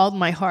 something called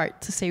my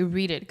heart to say,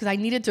 read it. Because I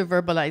needed to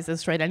verbalize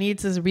this, right? I needed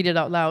to read it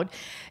out loud.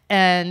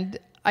 And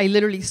I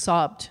literally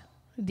sobbed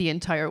the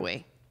entire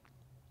way.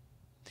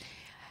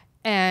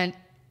 And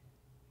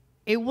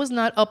it was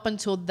not up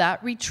until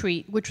that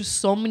retreat, which was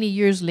so many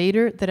years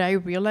later, that I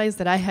realized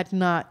that I had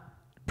not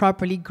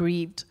properly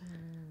grieved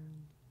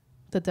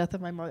the death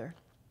of my mother.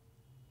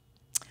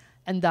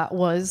 And that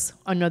was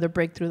another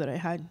breakthrough that I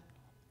had.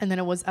 And then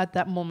it was at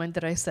that moment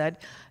that I said,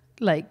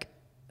 like,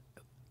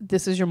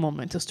 this is your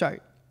moment to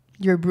start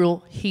your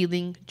real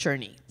healing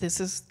journey. This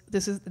is,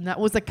 and that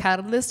was the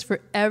catalyst for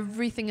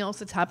everything else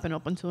that's happened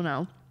up until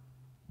now.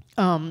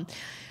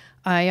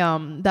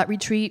 That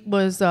retreat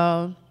was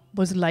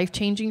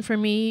life-changing for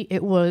me.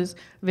 It was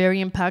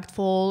very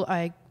impactful.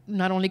 I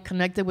not only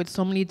connected with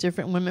so many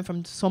different women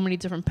from so many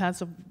different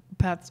paths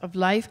of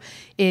life,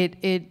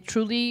 it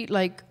truly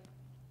like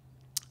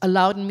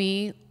allowed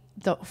me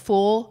the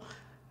full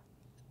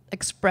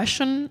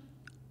expression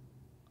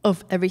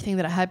of everything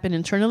that I had been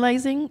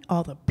internalizing,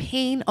 all the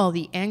pain, all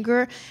the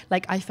anger.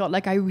 Like, I felt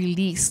like I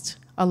released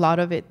a lot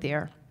of it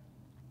there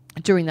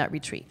during that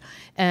retreat.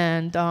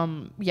 And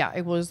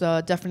it was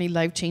definitely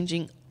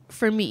life-changing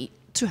for me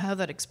to have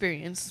that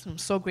experience. I'm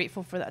so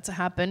grateful for that to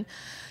happen.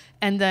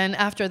 And then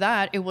after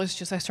that, it was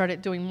just I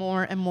started doing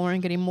more and more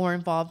and getting more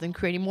involved and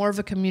creating more of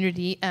a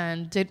community,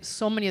 and did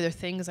so many other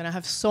things. And I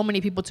have so many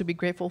people to be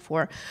grateful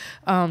for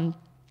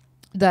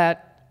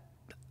that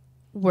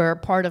were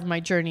part of my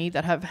journey,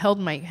 that have held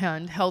my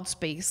hand, held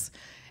space,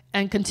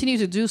 and continue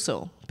to do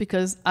so,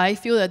 because I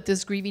feel that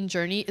this grieving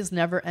journey is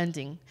never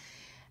ending.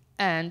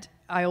 And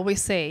I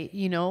always say,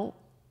 you know,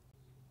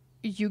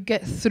 you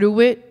get through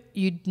it,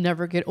 you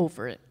never get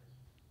over it.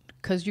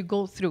 Because you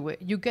go through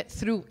it. You get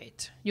through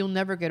it. You'll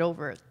never get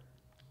over it.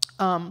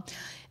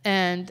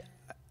 And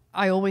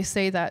I always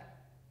say that,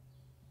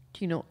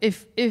 you know,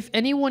 if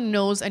anyone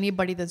knows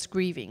anybody that's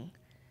grieving,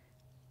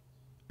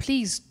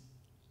 please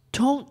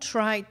don't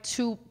try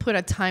to put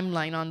a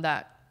timeline on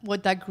that,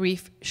 what that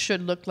grief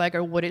should look like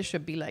or what it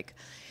should be like.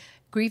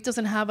 Grief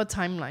doesn't have a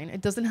timeline.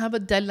 It doesn't have a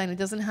deadline. It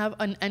doesn't have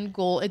an end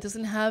goal. It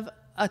doesn't have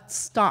a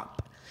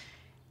stop.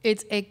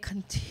 It's a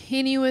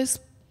continuous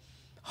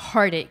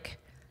heartache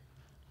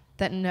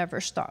that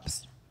never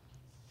stops.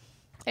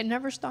 It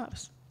never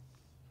stops.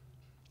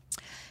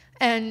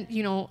 And,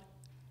 you know,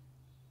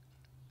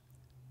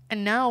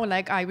 and now,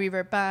 like, I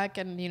revert back,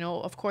 and, you know,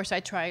 of course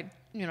I tried,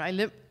 you know, I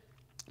live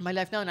my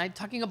life now, and I'm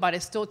talking about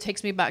it still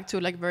takes me back to,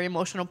 like, very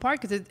emotional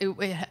part, because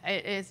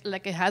it's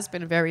like, it has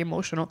been a very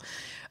emotional,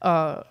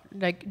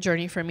 like,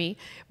 journey for me.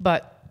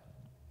 But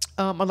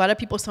a lot of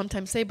people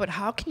sometimes say, but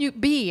how can you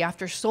be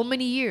after so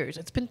many years?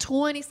 It's been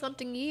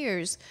 20-something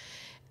years.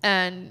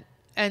 And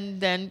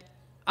then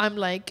I'm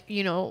like,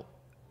 you know,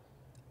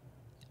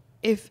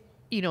 if,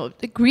 you know,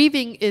 the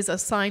grieving is a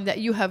sign that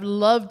you have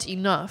loved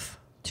enough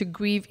to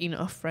grieve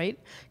enough, right?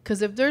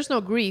 Because if there's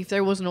no grief,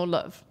 there was no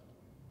love.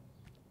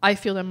 I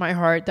feel in my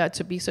heart that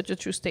to be such a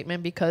true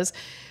statement, because,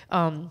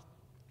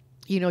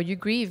 you know, you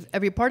grieve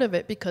every part of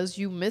it because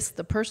you miss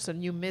the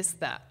person, you miss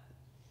that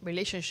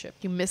relationship,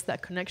 you miss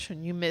that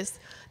connection, you miss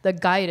the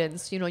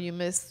guidance, you know, you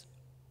miss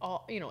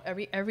all, you know,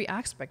 every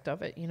aspect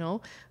of it, you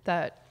know,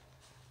 that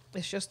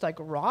it's just like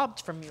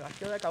robbed from you. I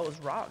feel like I was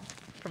robbed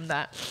from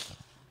that.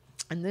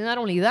 And then not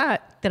only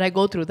that, did I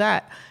go through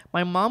that.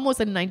 My mom was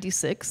in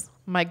 96.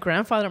 My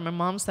grandfather on my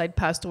mom's side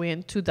passed away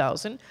in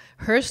 2000.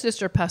 Her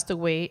sister passed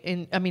away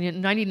in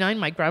 99,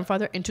 my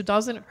grandfather. In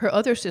 2000, her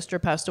other sister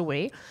passed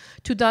away.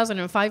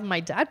 2005, my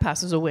dad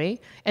passes away.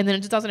 And then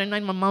in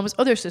 2009, my mom's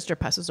other sister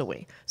passes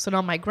away. So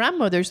now my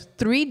grandmother's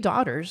 3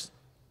 daughters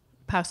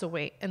pass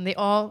away, and they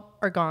all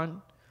are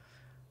gone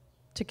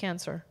to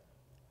cancer.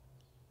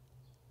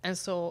 And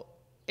so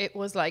it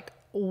was like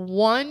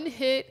one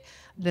hit,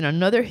 then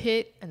another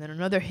hit, and then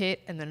another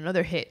hit, and then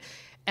another hit.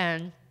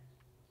 And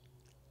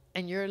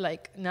you're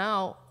like,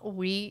 now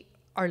we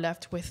are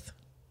left with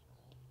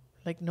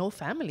like no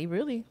family,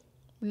 really.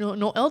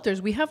 No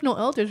elders. We have no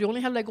elders. We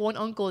only have like one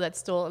uncle that's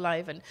still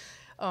alive. And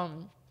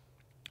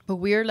but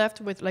we're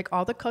left with like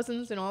all the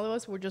cousins and all of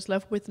us, we're just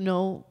left with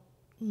no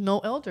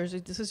elders.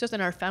 This is just in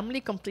our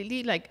family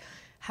completely like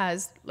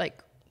has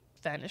like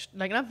vanished.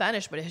 Like not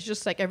vanished, but it's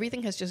just like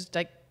everything has just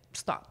like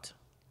stopped.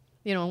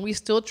 You know, and we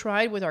still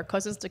tried with our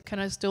cousins to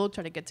kind of still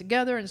try to get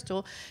together and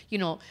still, you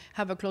know,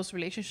 have a close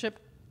relationship.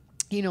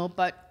 You know,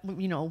 but,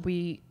 you know,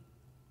 we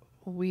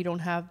don't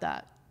have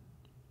that,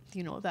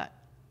 you know, that.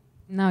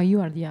 Now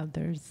you are the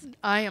elders.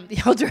 I am the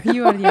elder.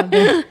 You are the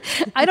elder.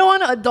 I don't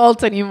want to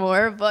adult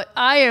anymore, but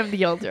I am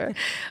the elder.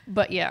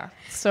 But yeah,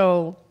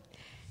 so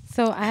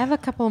So I have a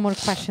couple more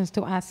questions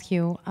to ask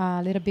you,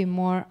 a little bit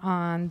more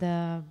on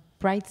the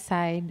bright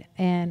side.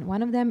 And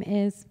one of them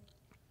is,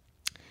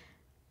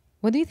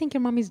 what do you think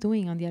your mom is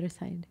doing on the other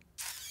side?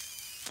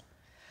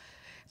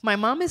 My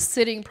mom is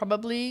sitting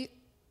probably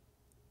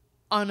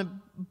on a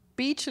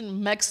beach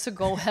in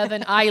Mexico,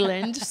 Heaven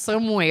Island,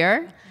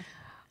 somewhere,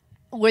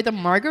 with a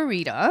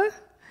margarita,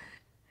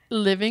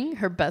 living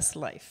her best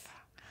life.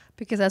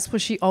 Because that's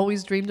what she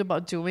always dreamed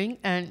about doing.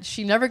 And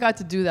she never got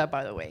to do that,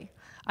 by the way.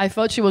 I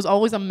felt she was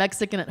always a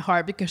Mexican at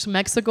heart because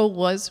Mexico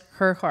was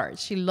her heart.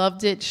 She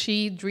loved it.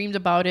 She dreamed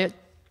about it.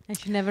 And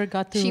she never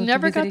got to. She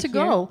never visit got it to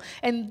here? go.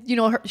 And you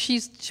know,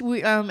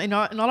 in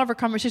all of our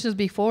conversations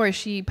before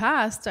she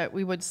passed, I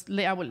would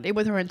lay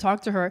with her and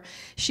talk to her.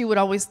 She would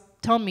always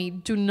tell me,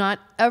 "Do not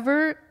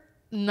ever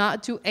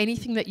not do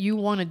anything that you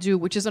want to do,"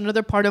 which is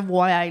another part of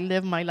why I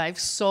live my life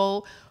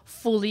so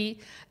fully,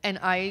 and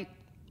I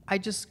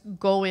just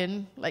go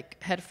in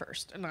like head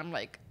first, and I'm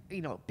like,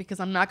 you know, because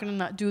I'm not gonna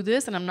not do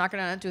this, and I'm not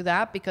gonna not do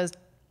that, because,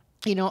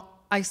 you know,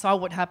 I saw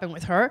what happened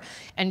with her,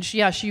 and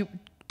she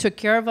took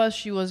care of us.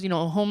 She was, you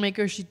know, a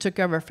homemaker. She took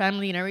care of her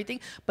family and everything,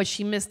 but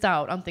she missed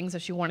out on things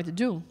that she wanted to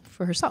do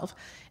for herself.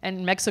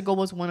 And Mexico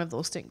was one of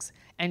those things.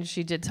 And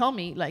she did tell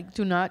me, like,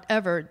 do not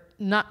ever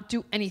not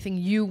do anything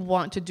you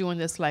want to do in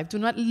this life. Do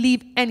not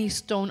leave any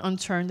stone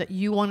unturned that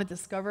you want to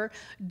discover.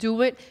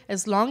 Do it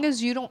as long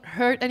as you don't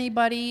hurt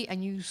anybody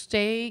and you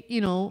stay,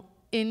 you know,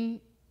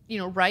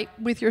 right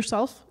with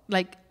yourself.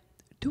 Like,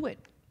 do it.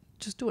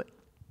 Just do it.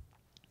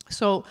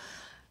 So,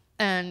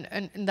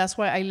 and that's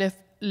why I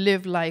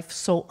live life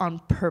so on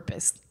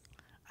purpose.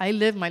 I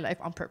live my life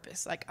on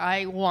purpose. Like,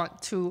 I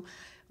want to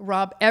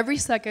rob every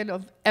second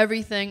of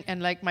everything.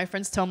 And like my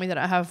friends tell me that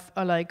I have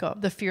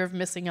the fear of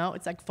missing out.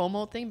 It's like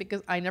FOMO thing,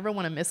 because I never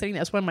want to miss anything.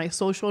 That's why my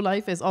social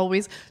life is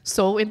always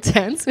so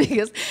intense,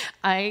 because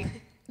I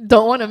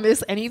don't want to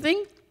miss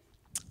anything.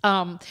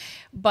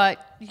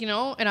 But, you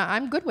know, and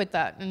I'm good with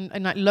that.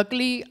 And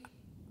luckily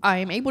I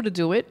am able to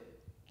do it,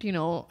 you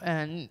know,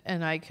 and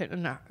I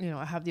can, you know,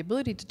 I have the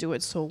ability to do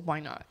it. So why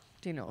not?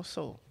 You know,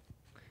 so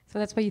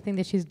that's what you think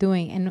that she's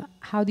doing. And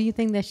how do you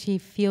think that she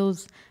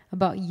feels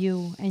about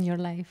you and your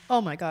life? Oh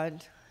my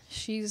God,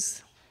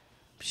 she's.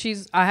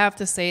 I have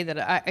to say that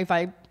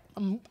I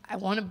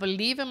want to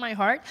believe in my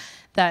heart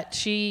that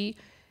she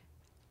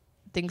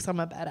thinks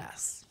I'm a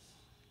badass.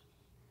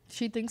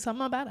 She thinks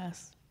I'm a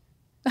badass.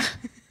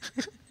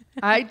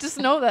 I just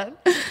know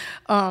that,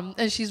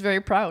 and she's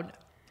very proud.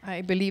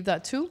 I believe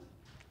that too,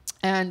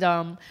 and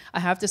I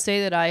have to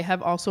say that I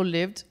have also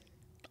lived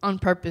on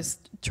purpose,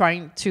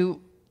 trying to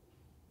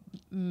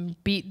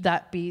be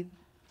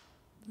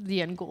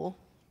the end goal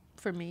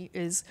for me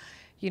is,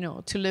 you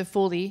know, to live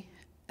fully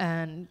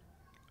and,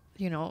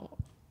 you know,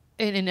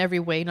 in every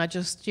way, not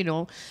just, you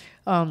know,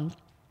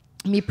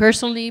 me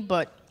personally,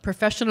 but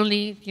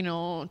professionally, you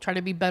know, try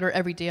to be better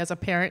every day as a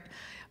parent,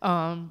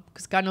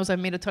 because God knows I've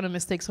made a ton of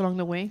mistakes along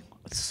the way,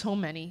 so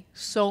many,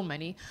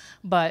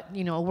 but,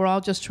 you know, we're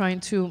all just trying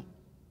to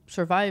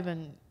survive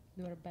and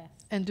Do our best.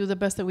 And do the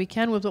best that we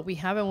can with what we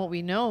have and what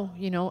we know,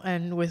 you know,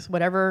 and with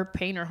whatever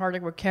pain or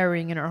heartache we're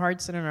carrying in our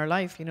hearts and in our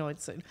life, you know,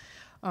 it's,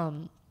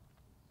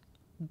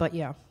 but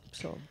yeah,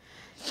 so.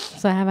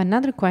 So I have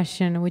another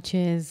question, which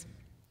is,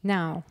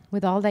 now,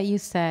 with all that you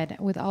said,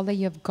 with all that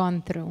you have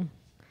gone through,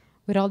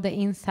 with all the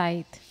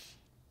insight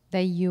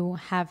that you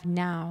have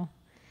now,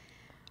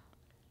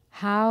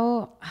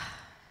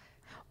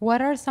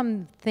 what are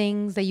some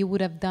things that you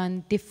would have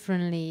done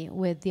differently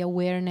with the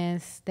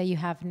awareness that you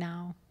have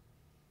now?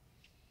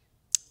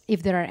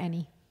 If there are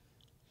any.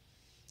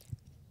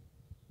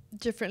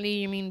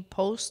 Differently, you mean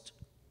post?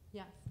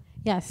 Yes.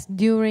 Yes,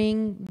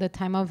 during the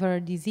time of her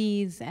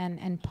disease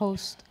and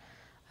post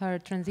her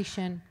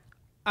transition.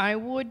 I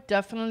would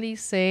definitely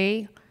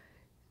say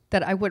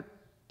that I would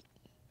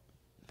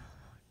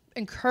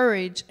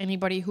encourage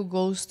anybody who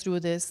goes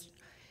through this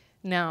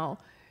now,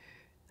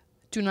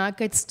 do not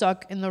get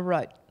stuck in the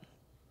rut.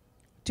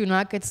 Do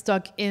not get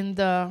stuck in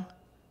the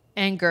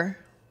anger.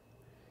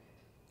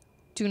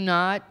 Do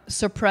not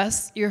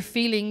suppress your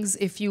feelings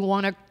if you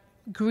want to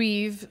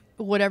grieve,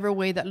 whatever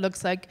way that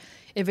looks like.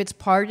 If it's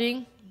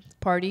partying,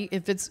 party.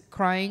 If it's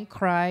crying,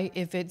 cry.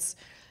 If it's,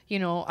 you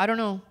know, I don't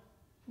know,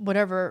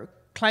 whatever,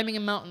 climbing a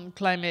mountain,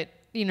 climb it,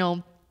 you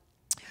know.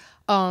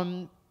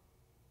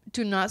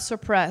 Do not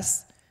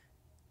suppress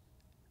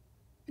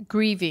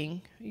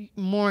grieving,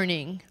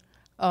 mourning,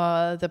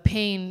 the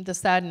pain, the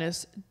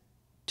sadness.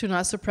 Do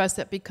not suppress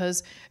that,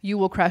 because you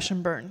will crash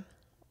and burn.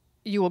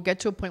 You will get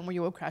to a point where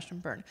you will crash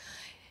and burn.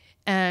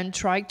 And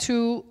try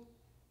to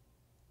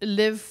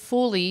live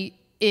fully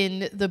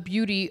in the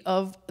beauty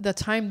of the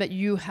time that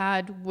you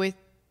had with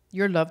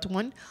your loved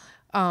one,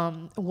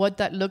 what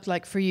that looked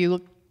like for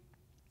you,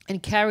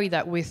 and carry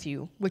that with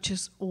you, which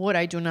is what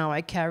I do now.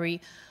 I carry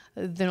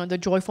the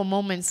joyful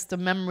moments, the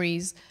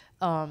memories,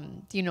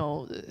 you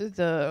know,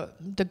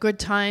 the good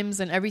times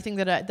and everything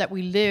that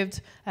we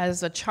lived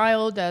as a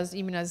child, as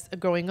even as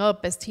growing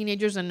up, as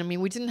teenagers. And I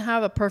mean, we didn't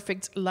have a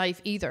perfect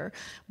life either,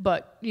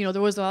 but you know,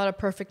 there was a lot of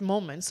perfect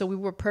moments. So we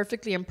were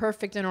perfectly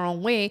imperfect in our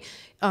own way,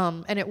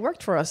 and it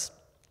worked for us.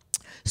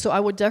 So I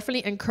would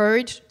definitely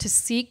encourage to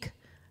seek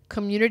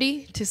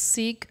community, to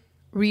seek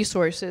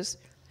resources,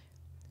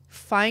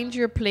 find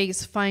your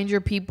place, find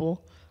your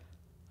people.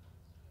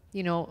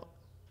 You know,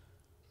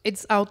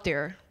 it's out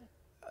there.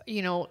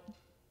 You know,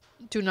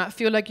 do not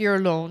feel like you're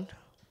alone,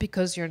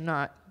 because you're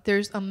not.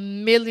 There's a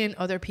million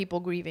other people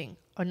grieving,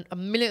 a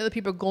million other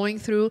people going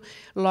through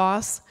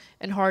loss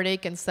and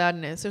heartache and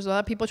sadness. There's a lot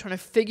of people trying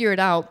to figure it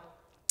out.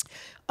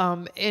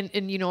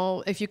 And you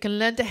know, if you can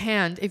lend a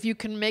hand, if you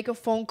can make a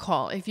phone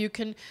call, if you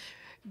can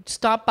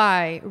stop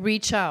by,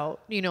 reach out,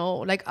 you know,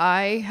 like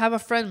I have a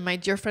friend, my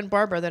dear friend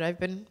Barbara, that I've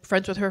been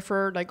friends with her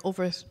for like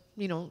over,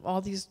 you know,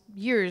 all these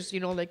years, you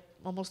know, like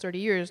almost 30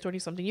 years, 20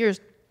 something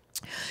years,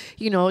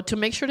 you know, to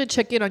make sure to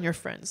check in on your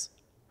friends,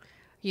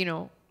 you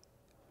know,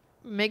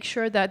 make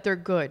sure that they're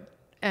good.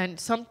 And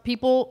some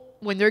people,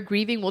 when they're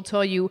grieving, will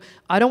tell you,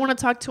 I don't want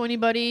to talk to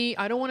anybody,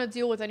 I don't want to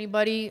deal with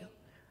anybody.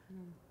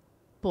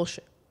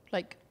 Bullshit.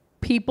 Like,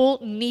 people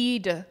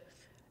need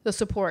the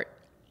support.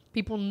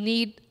 People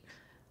need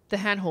the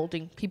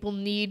hand-holding. People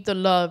need the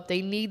love.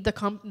 They need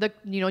the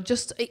you know,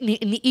 just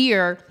in the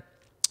ear,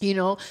 you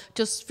know,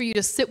 just for you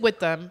to sit with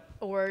them,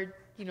 or,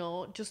 you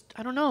know, just,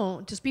 I don't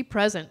know, just be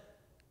present.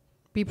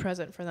 Be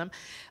present for them.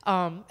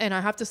 And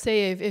I have to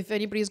say, if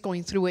anybody's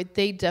going through it,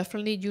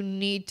 you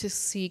need to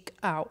seek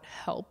out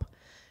help.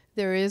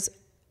 There is,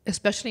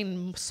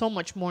 especially so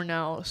much more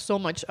now, so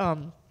much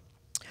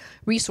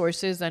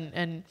resources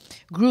and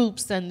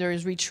groups, and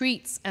there's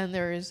retreats, and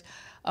there's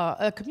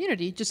a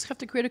community. You just have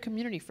to create a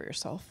community for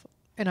yourself.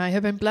 And I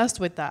have been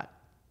blessed with that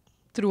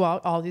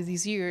throughout all of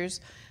these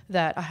years,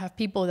 that I have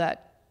people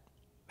that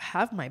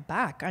have my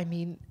back. I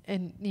mean,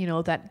 and you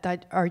know,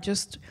 that are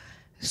just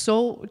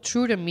so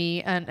true to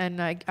me,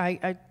 and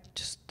I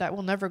just, that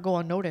will never go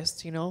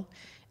unnoticed, you know.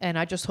 And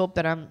I just hope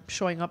that I'm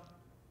showing up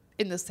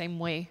in the same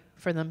way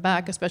for them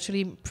back,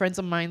 especially friends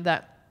of mine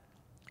that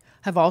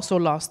have also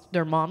lost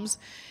their moms.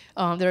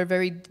 They're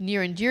very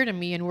near and dear to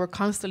me, and we're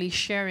constantly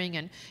sharing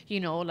and, you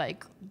know,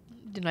 like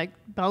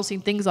bouncing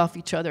things off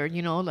each other,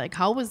 you know, like,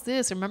 how was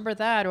this? Remember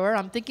that? Or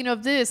I'm thinking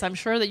of this. I'm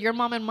sure that your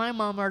mom and my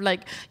mom are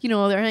like, you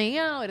know, they're hanging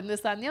out and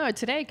this, that, and the other.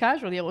 Today,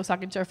 casually, I was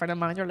talking to a friend of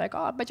mine. They're like,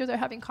 oh, I bet you they're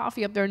having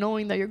coffee up there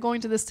knowing that you're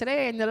going to this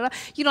today, and da, da, da.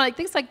 You know, like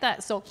things like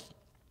that. So,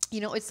 you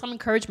know, it's some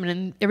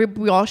encouragement, and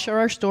we all share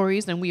our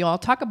stories, and we all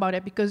talk about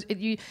it, because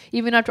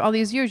even after all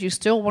these years, you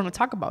still want to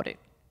talk about it.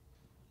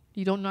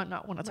 You don't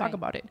not want to talk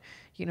about it,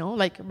 you know,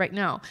 like right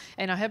now.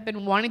 And I have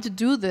been wanting to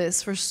do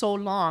this for so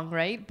long,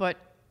 right? But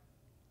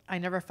I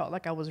never felt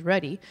like I was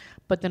ready.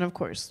 But then, of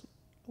course,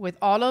 with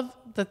all of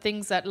the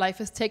things that life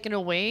has taken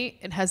away,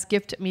 it has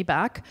gifted me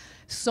back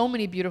so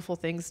many beautiful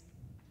things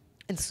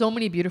and so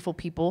many beautiful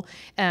people.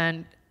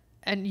 And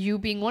you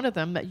being one of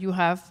them, that you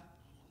have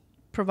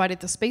provided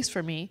the space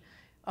for me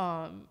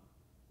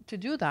to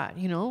do that,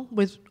 you know,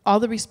 with all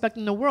the respect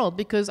in the world,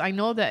 because I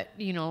know that,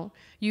 you know,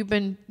 you've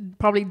been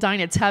probably dying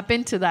to tap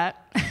into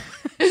that,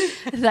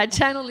 that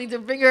channeling to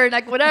bring her,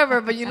 like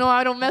whatever, but you know,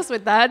 I don't mess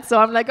with that. So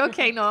I'm like,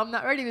 okay, no, I'm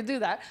not ready to do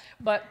that.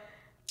 But,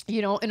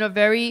 you know, in a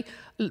very,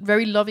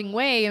 very loving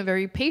way, a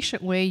very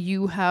patient way,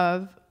 you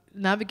have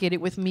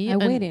navigated with me. I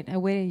waited.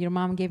 Your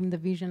mom gave me the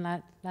vision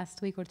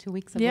last week or 2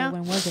 weeks ago. Yeah.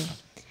 When was it?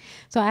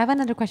 So I have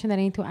another question that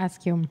I need to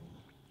ask you.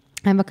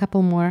 I have a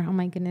couple more. Oh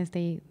my goodness,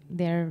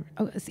 they're.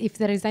 Oh, if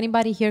there is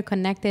anybody here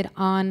connected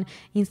on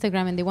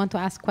Instagram and they want to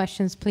ask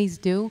questions, please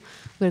do.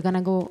 We're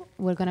gonna go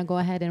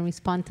ahead and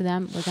respond to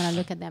them. We're gonna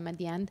look at them at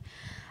the end.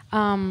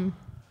 Oh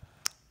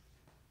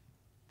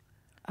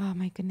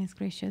my goodness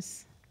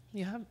gracious.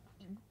 Yeah.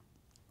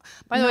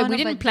 By the way, we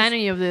didn't plan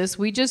any of this.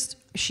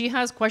 She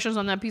has questions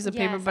on that piece of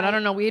paper, but I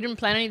don't know. We didn't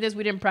plan any of this.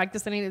 We didn't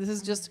practice any of this. This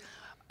is just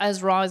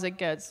as raw as it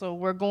gets. So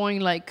we're going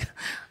like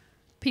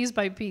piece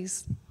by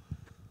piece.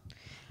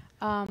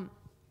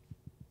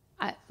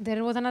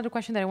 There was another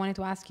question that I wanted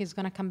to ask you. It's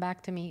going to come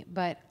back to me,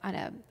 but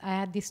I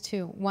had these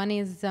two. One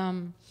is,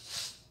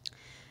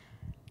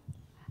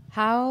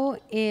 how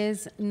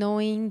is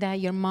knowing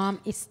that your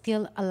mom is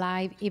still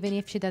alive, even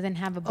if she doesn't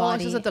have a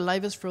body? Oh, it says that the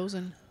life is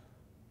frozen.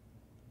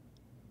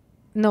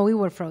 No, we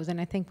were frozen.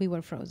 I think we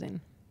were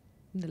frozen.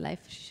 The life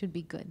should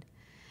be good.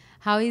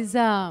 How is...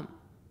 Are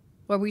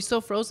we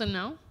still frozen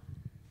now?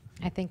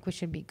 I think we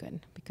should be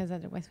good, because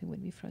otherwise we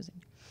would be frozen.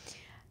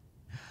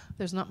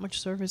 There's not much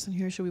service in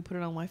here. Should we put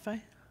it on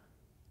Wi-Fi?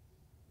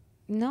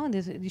 No,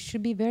 it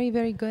should be very,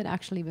 very good,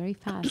 actually, very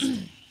fast.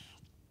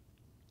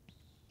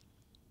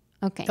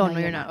 Okay. Oh, no,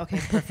 you're not. Okay,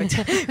 perfect.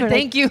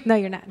 Thank you. No,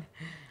 you're not.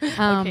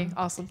 Okay,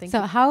 awesome. Thank you.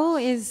 So how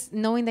is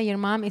knowing that your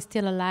mom is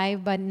still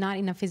alive but not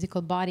in a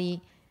physical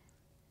body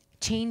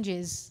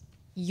changes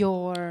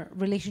your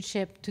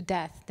relationship to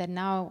death? That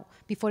now,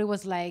 before it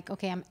was like,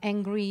 okay, I'm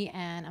angry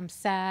and I'm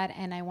sad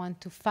and I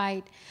want to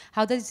fight.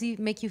 How does it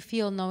make you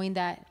feel knowing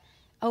that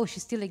oh, she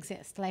still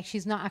exists. Like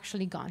she's not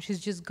actually gone. She's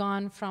just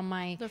gone from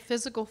my The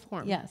physical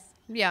form. yes.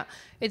 Yeah.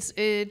 It's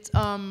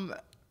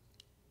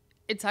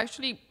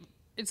actually,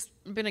 it's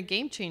been a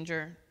game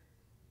changer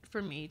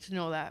for me to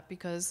know that,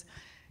 because,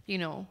 you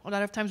know, a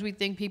lot of times we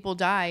think people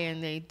die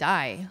and they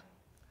die.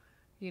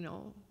 You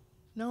know,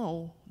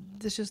 no,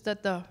 it's just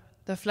that the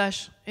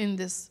flesh in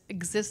this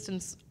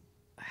existence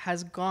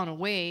has gone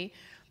away,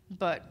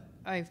 but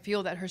I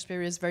feel that her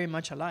spirit is very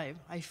much alive.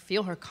 I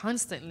feel her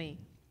constantly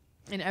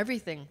in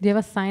everything. Do you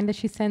have a sign that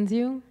she sends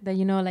you that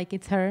you know, like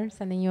it's her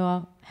sending you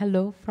a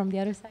hello from the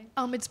other side?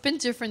 It's been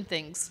different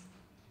things.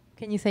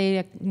 Can you say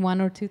like one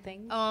or two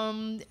things?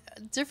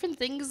 Different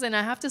things, and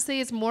I have to say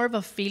it's more of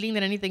a feeling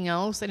than anything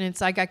else. And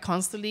it's like I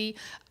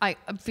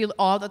feel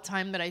all the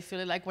time that I feel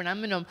it, like when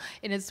I'm in a,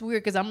 and it's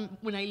weird because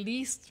when I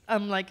least,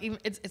 I'm like,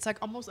 it's like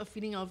almost a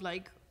feeling of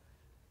like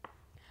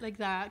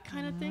that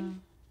kind of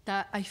thing,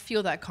 that I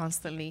feel that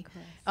constantly.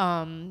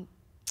 And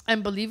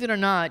believe it or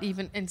not,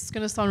 even, and it's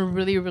gonna sound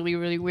really, really,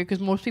 really weird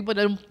because a lot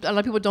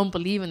of people don't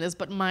believe in this,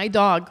 but my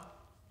dog,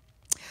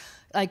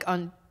 like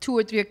on 2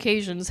 or 3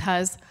 occasions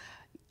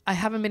I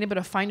haven't been able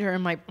to find her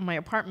in my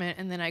apartment,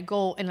 and then I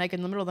go, and like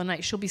in the middle of the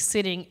night she'll be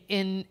sitting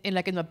in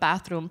like in the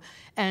bathroom,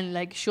 and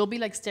like she'll be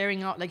like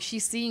staring out like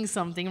she's seeing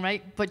something,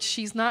 right? But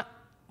she's not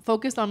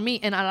focused on me,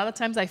 and a lot of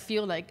times I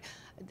feel like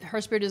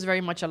her spirit is very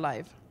much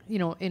alive, you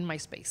know, in my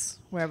space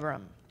wherever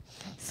I'm.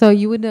 So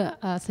you would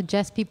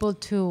suggest people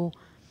to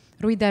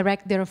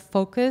redirect their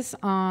focus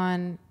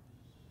on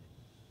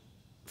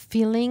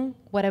feeling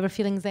whatever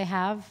feelings they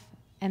have,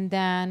 and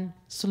then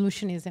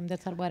solutionism.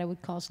 That's what I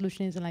would call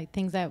solutionism, like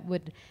things that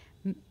would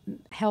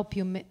help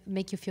you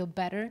make you feel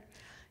better.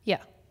 Yeah.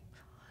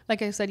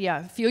 Like I said,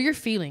 yeah, feel your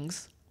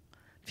feelings.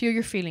 Feel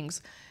your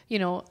feelings, you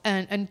know,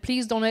 and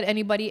please don't let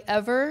anybody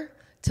ever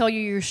tell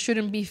you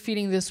shouldn't be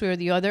feeling this way or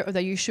the other, or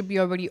that you should be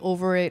already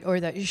over it, or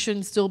that you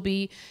shouldn't still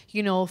be,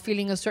 you know,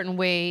 feeling a certain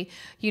way,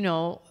 you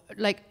know,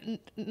 like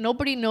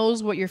nobody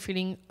knows what you're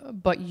feeling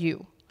but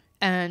you.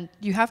 And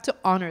you have to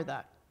honor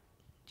that.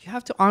 You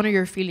have to honor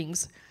your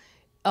feelings.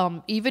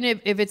 Even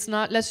if it's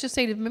not, let's just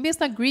say that maybe it's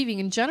not grieving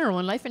in general,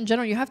 in life in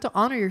general, you have to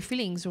honor your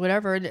feelings,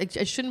 whatever.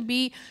 It shouldn't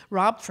be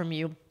robbed from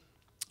you.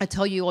 I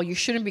tell you, oh, you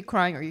shouldn't be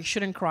crying, or you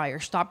shouldn't cry, or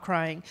stop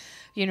crying,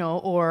 you know,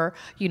 or,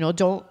 you know,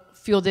 don't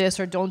feel this,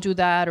 or don't do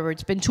that, or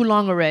it's been too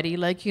long already.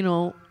 Like, you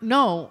know,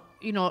 no,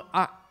 you know,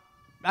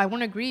 I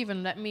want to grieve,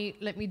 and let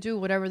me do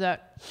whatever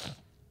that.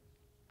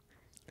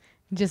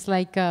 Just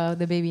like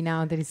the baby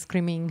now that is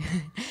screaming.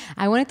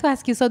 I wanted to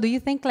ask you, so do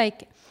you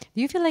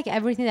feel like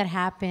everything that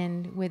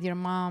happened with your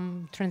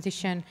mom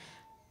transition,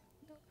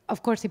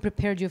 of course it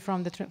prepared you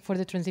for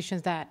the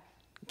transitions that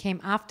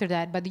came after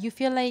that, but do you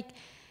feel like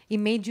it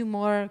made you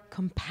more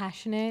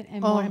compassionate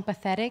and more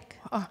empathetic?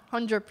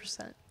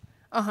 100%.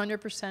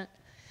 100%.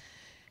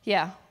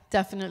 Yeah,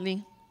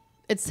 definitely.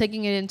 It's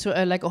taking it into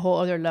like a whole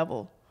other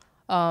level.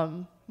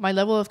 My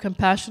level of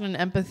compassion and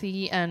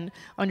empathy and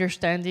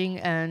understanding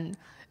and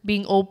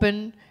being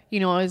open, you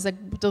know, is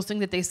like those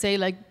things that they say,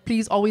 like,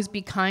 please always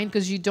be kind,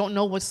 because you don't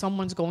know what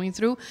someone's going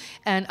through.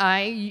 And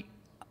I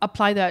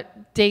apply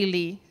that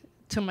daily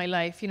to my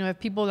life. You know, if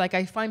people, like,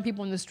 I find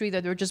people in the street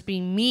that they're just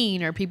being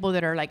mean, or people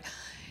that are like,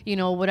 you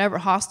know, whatever,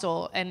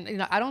 hostile. And, you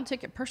know, I don't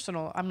take it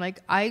personal. I'm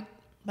like,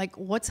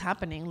 what's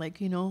happening?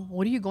 Like, you know,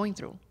 what are you going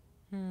through?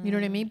 You know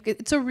what I mean?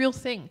 It's a real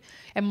thing.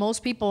 And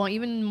most people,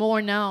 even more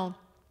now,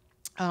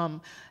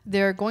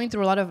 they're going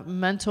through a lot of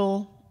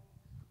mental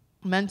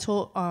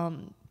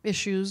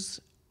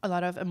issues, a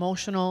lot of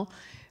emotional.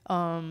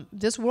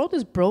 This world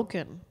is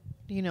broken,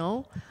 you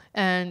know,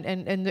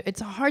 and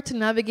it's hard to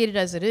navigate it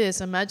as it is.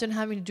 Imagine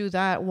having to do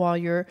that while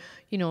you're,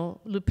 you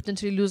know,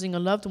 potentially losing a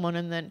loved one,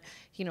 and then,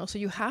 you know, so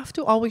you have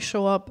to always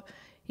show up,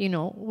 you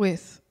know,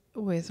 with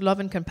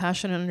love and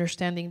compassion and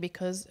understanding,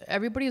 because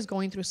everybody is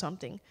going through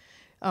something.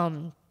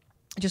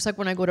 Just like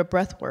when I go to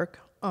breath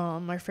work,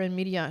 my friend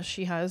Media,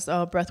 she has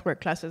breath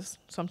work classes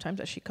sometimes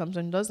that she comes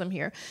and does them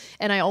here.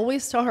 And I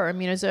always tell her, I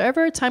mean, is there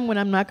ever a time when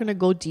I'm not going to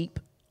go deep?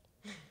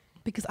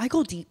 Because I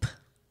go deep.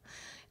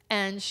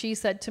 And she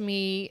said to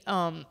me,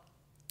 no,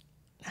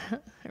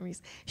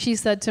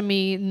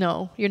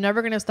 you're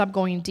never going to stop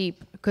going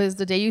deep, because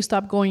the day you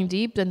stop going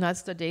deep, then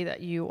that's the day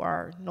that you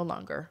are no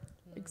longer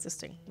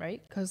existing,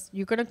 right? Because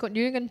you're going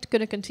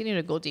to continue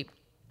to go deep.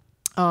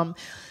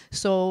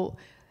 So,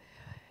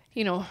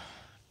 you know,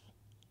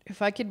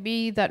 if I could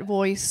be that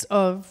voice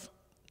of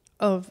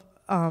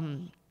I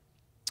don't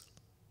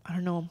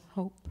know,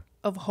 hope.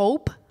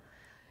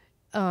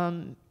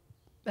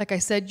 Like I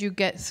said, you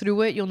get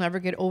through it, you'll never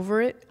get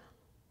over it.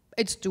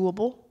 It's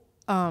doable.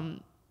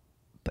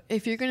 But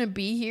if you're gonna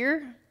be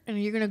here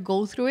and you're gonna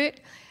go through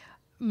it,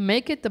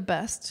 make it the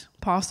best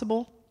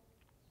possible.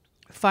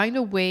 Find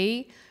a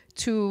way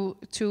to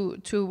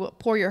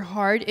pour your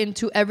heart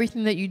into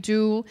everything that you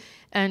do,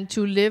 and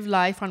to live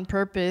life on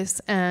purpose,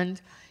 and,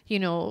 you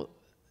know,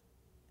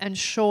 and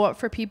show up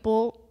for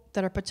people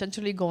that are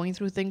potentially going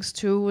through things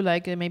too,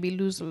 like maybe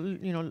lose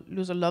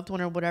a loved one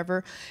or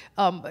whatever.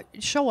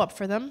 Show up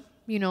for them,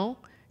 you know,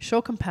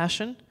 show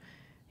compassion.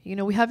 You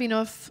know, we have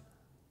enough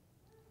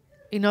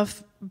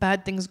enough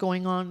bad things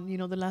going on. You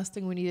know, the last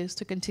thing we need is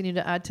to continue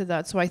to add to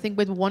that. So I think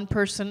with one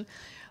person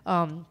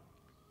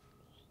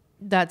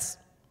that's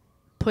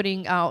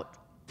putting out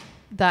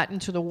that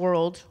into the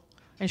world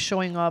and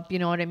showing up, you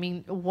know what I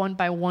mean, one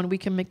by one, we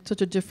can make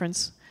such a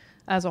difference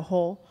as a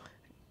whole.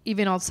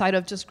 Even outside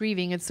of just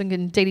grieving, it's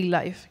in daily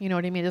life. You know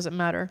what I mean? It doesn't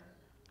matter.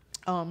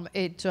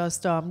 It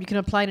just you can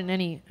apply it in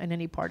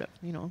any part of,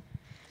 you know.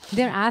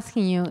 They're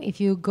asking you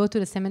if you go to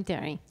the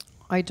cemetery.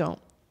 I don't.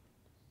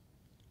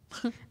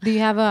 Do you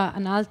have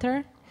an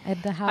altar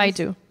at the house? I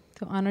do.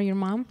 To honor your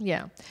mom?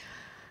 Yeah,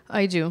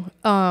 I do.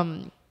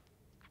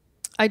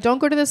 I don't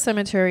go to the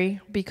cemetery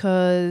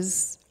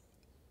because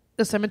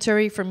the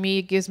cemetery for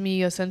me gives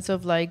me a sense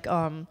of like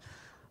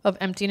of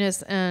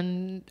emptiness,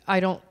 and I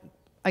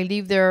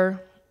leave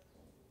there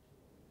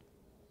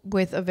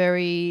with a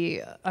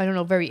very, I don't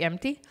know, very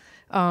empty.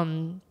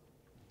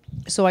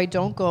 So I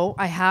don't go.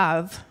 I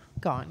have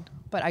gone,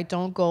 but I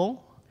don't go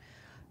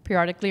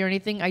periodically or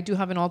anything. I do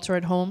have an altar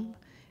at home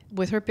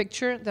with her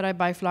picture that I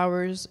buy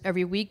flowers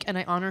every week, and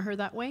I honor her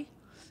that way.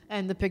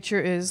 And the picture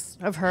is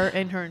of her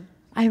and her.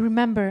 I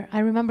remember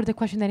the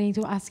question that I need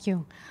to ask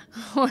you.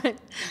 What?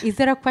 Is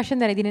there a question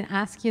that I didn't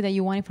ask you that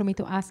you wanted for me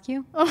to ask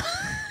you? Oh.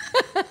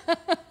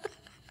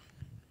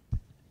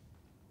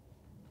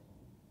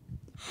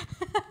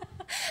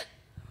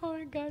 Oh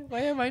my God,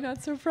 why am I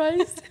not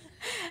surprised?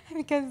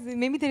 Because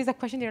maybe there is a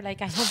question there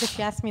like, I hope that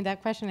she asked me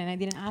that question and I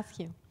didn't ask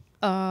you.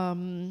 I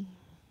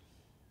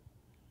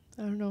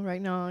don't know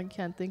right now. I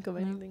can't think of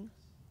anything.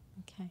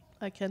 Okay.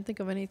 I can't think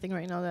of anything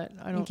right now that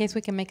I don't. In case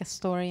we can make a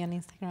story on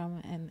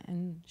Instagram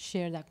and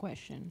share that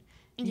question.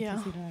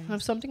 Yeah,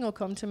 if something will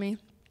come to me.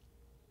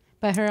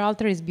 But her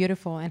altar is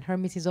beautiful, and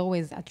Hermes is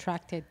always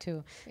attracted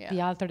to Yeah.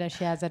 the altar that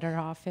she has at her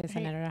office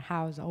and at her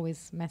house,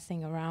 always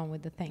messing around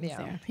with the things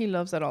there. He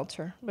loves that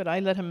altar, but I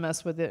let him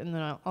mess with it, and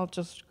then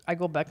I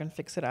go back and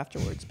fix it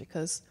afterwards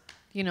because,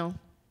 you know,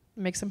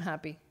 it makes him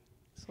happy.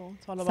 So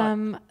it's all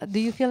about. Do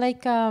you feel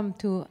like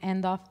to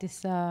end off this?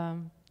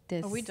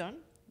 This? Are we done?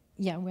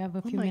 Yeah, we have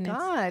a few minutes.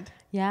 Oh my God!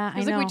 Yeah,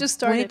 Feels I know. like we just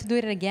started. We need to do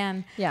it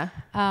again. Yeah.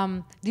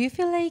 Do you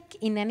feel like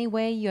in any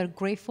way you're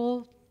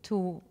grateful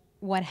to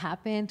what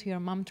happened to your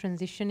mom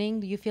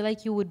transitioning? Do you feel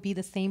like you would be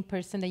the same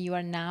person that you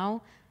are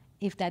now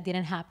if that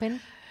didn't happen?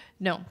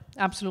 No,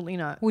 absolutely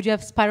not. Would you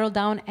have spiraled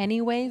down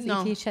anyways?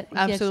 No, if you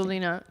absolutely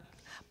not.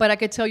 But I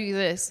could tell you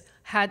this: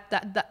 had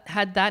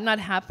that not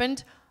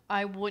happened,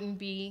 I wouldn't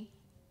be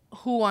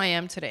who I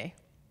am today.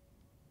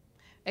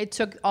 It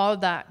took all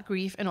that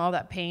grief and all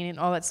that pain and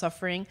all that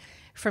suffering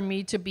for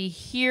me to be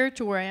here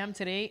to where I am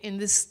today in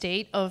this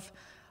state of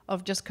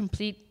just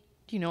complete,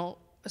 you know,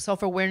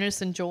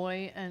 self-awareness and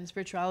joy and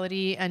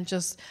spirituality and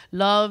just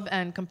love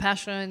and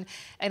compassion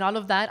and all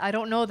of that. I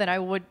don't know that I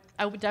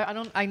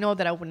know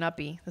that I would not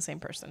be the same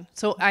person.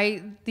 So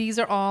these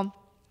are all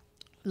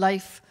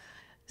life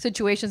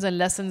situations and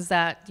lessons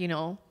that, you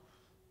know,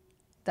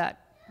 that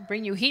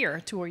bring you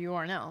here to where you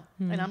are now.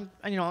 And I'm,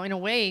 you know, in a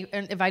way,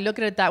 and if I look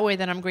at it that way,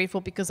 then I'm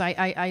grateful because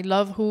I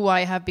love who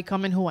I have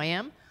become and who I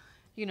am,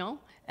 you know,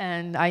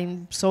 and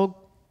I'm so,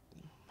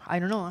 I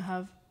don't know, I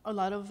have a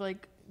lot of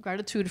like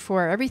gratitude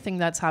for everything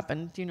that's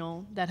happened, you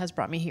know, that has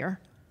brought me here.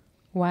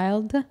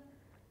 Wild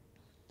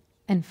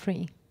and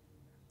free.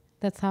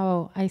 That's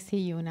how I see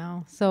you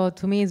now. So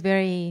to me, it's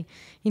very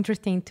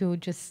interesting to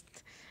just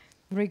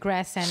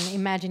regress and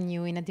imagine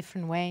you in a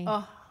different way.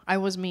 Oh, I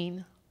was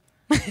mean.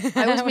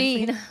 I was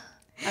mean.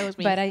 I was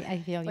mean. But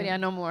I feel you. But yeah,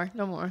 no more.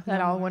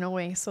 That all went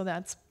away. So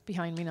that's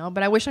behind me now.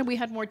 But I wish we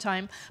had more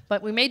time.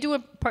 But we may do a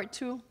part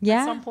 2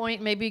 at some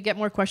point. Maybe get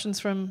more questions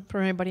from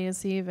anybody and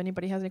see if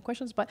anybody has any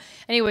questions. But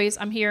anyways,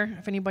 I'm here.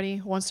 If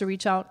anybody wants to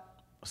reach out,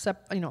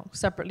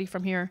 separately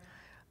from here.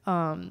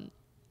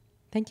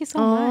 Thank you so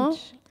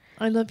much.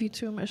 I love you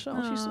too, Michelle.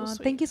 She's so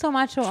sweet. Thank you so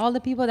much to all the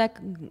people that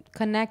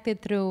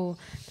connected through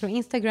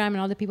Instagram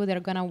and all the people that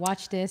are gonna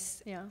watch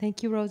this. Yeah.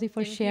 Thank you, Rosy,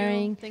 for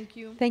sharing. Thank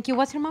you. Thank you.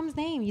 What's your mom's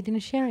name? You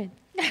didn't share it.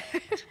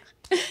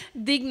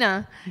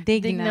 Digna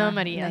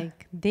Maria.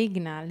 Like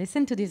Digna.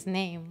 Listen to this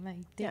name. Like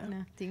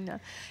Digna. Yeah, Digna.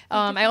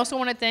 I also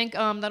want to thank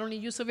not only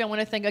you, Sylvia. I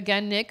want to thank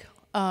again Nick,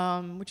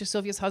 which is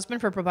Sylvia's husband,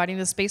 for providing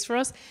this space for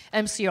us.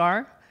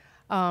 MCR.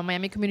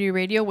 Miami Community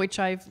Radio, which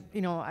I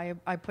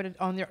put it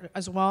on there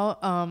as well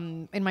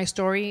in my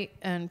story,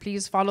 and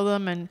please follow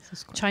them and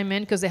chime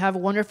in because they have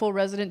wonderful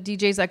resident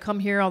DJs that come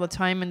here all the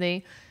time, and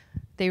they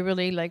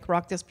really like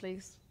rock this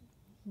place.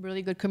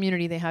 Really good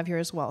community they have here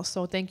as well.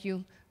 So thank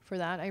you for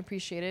that. I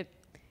appreciate it.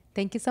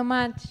 Thank you so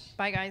much.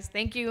 Bye guys.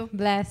 Thank you.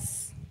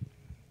 Bless.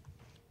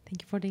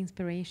 Thank you for the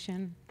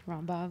inspiration from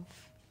above.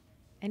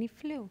 And it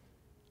flew.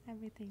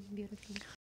 Everything beautiful.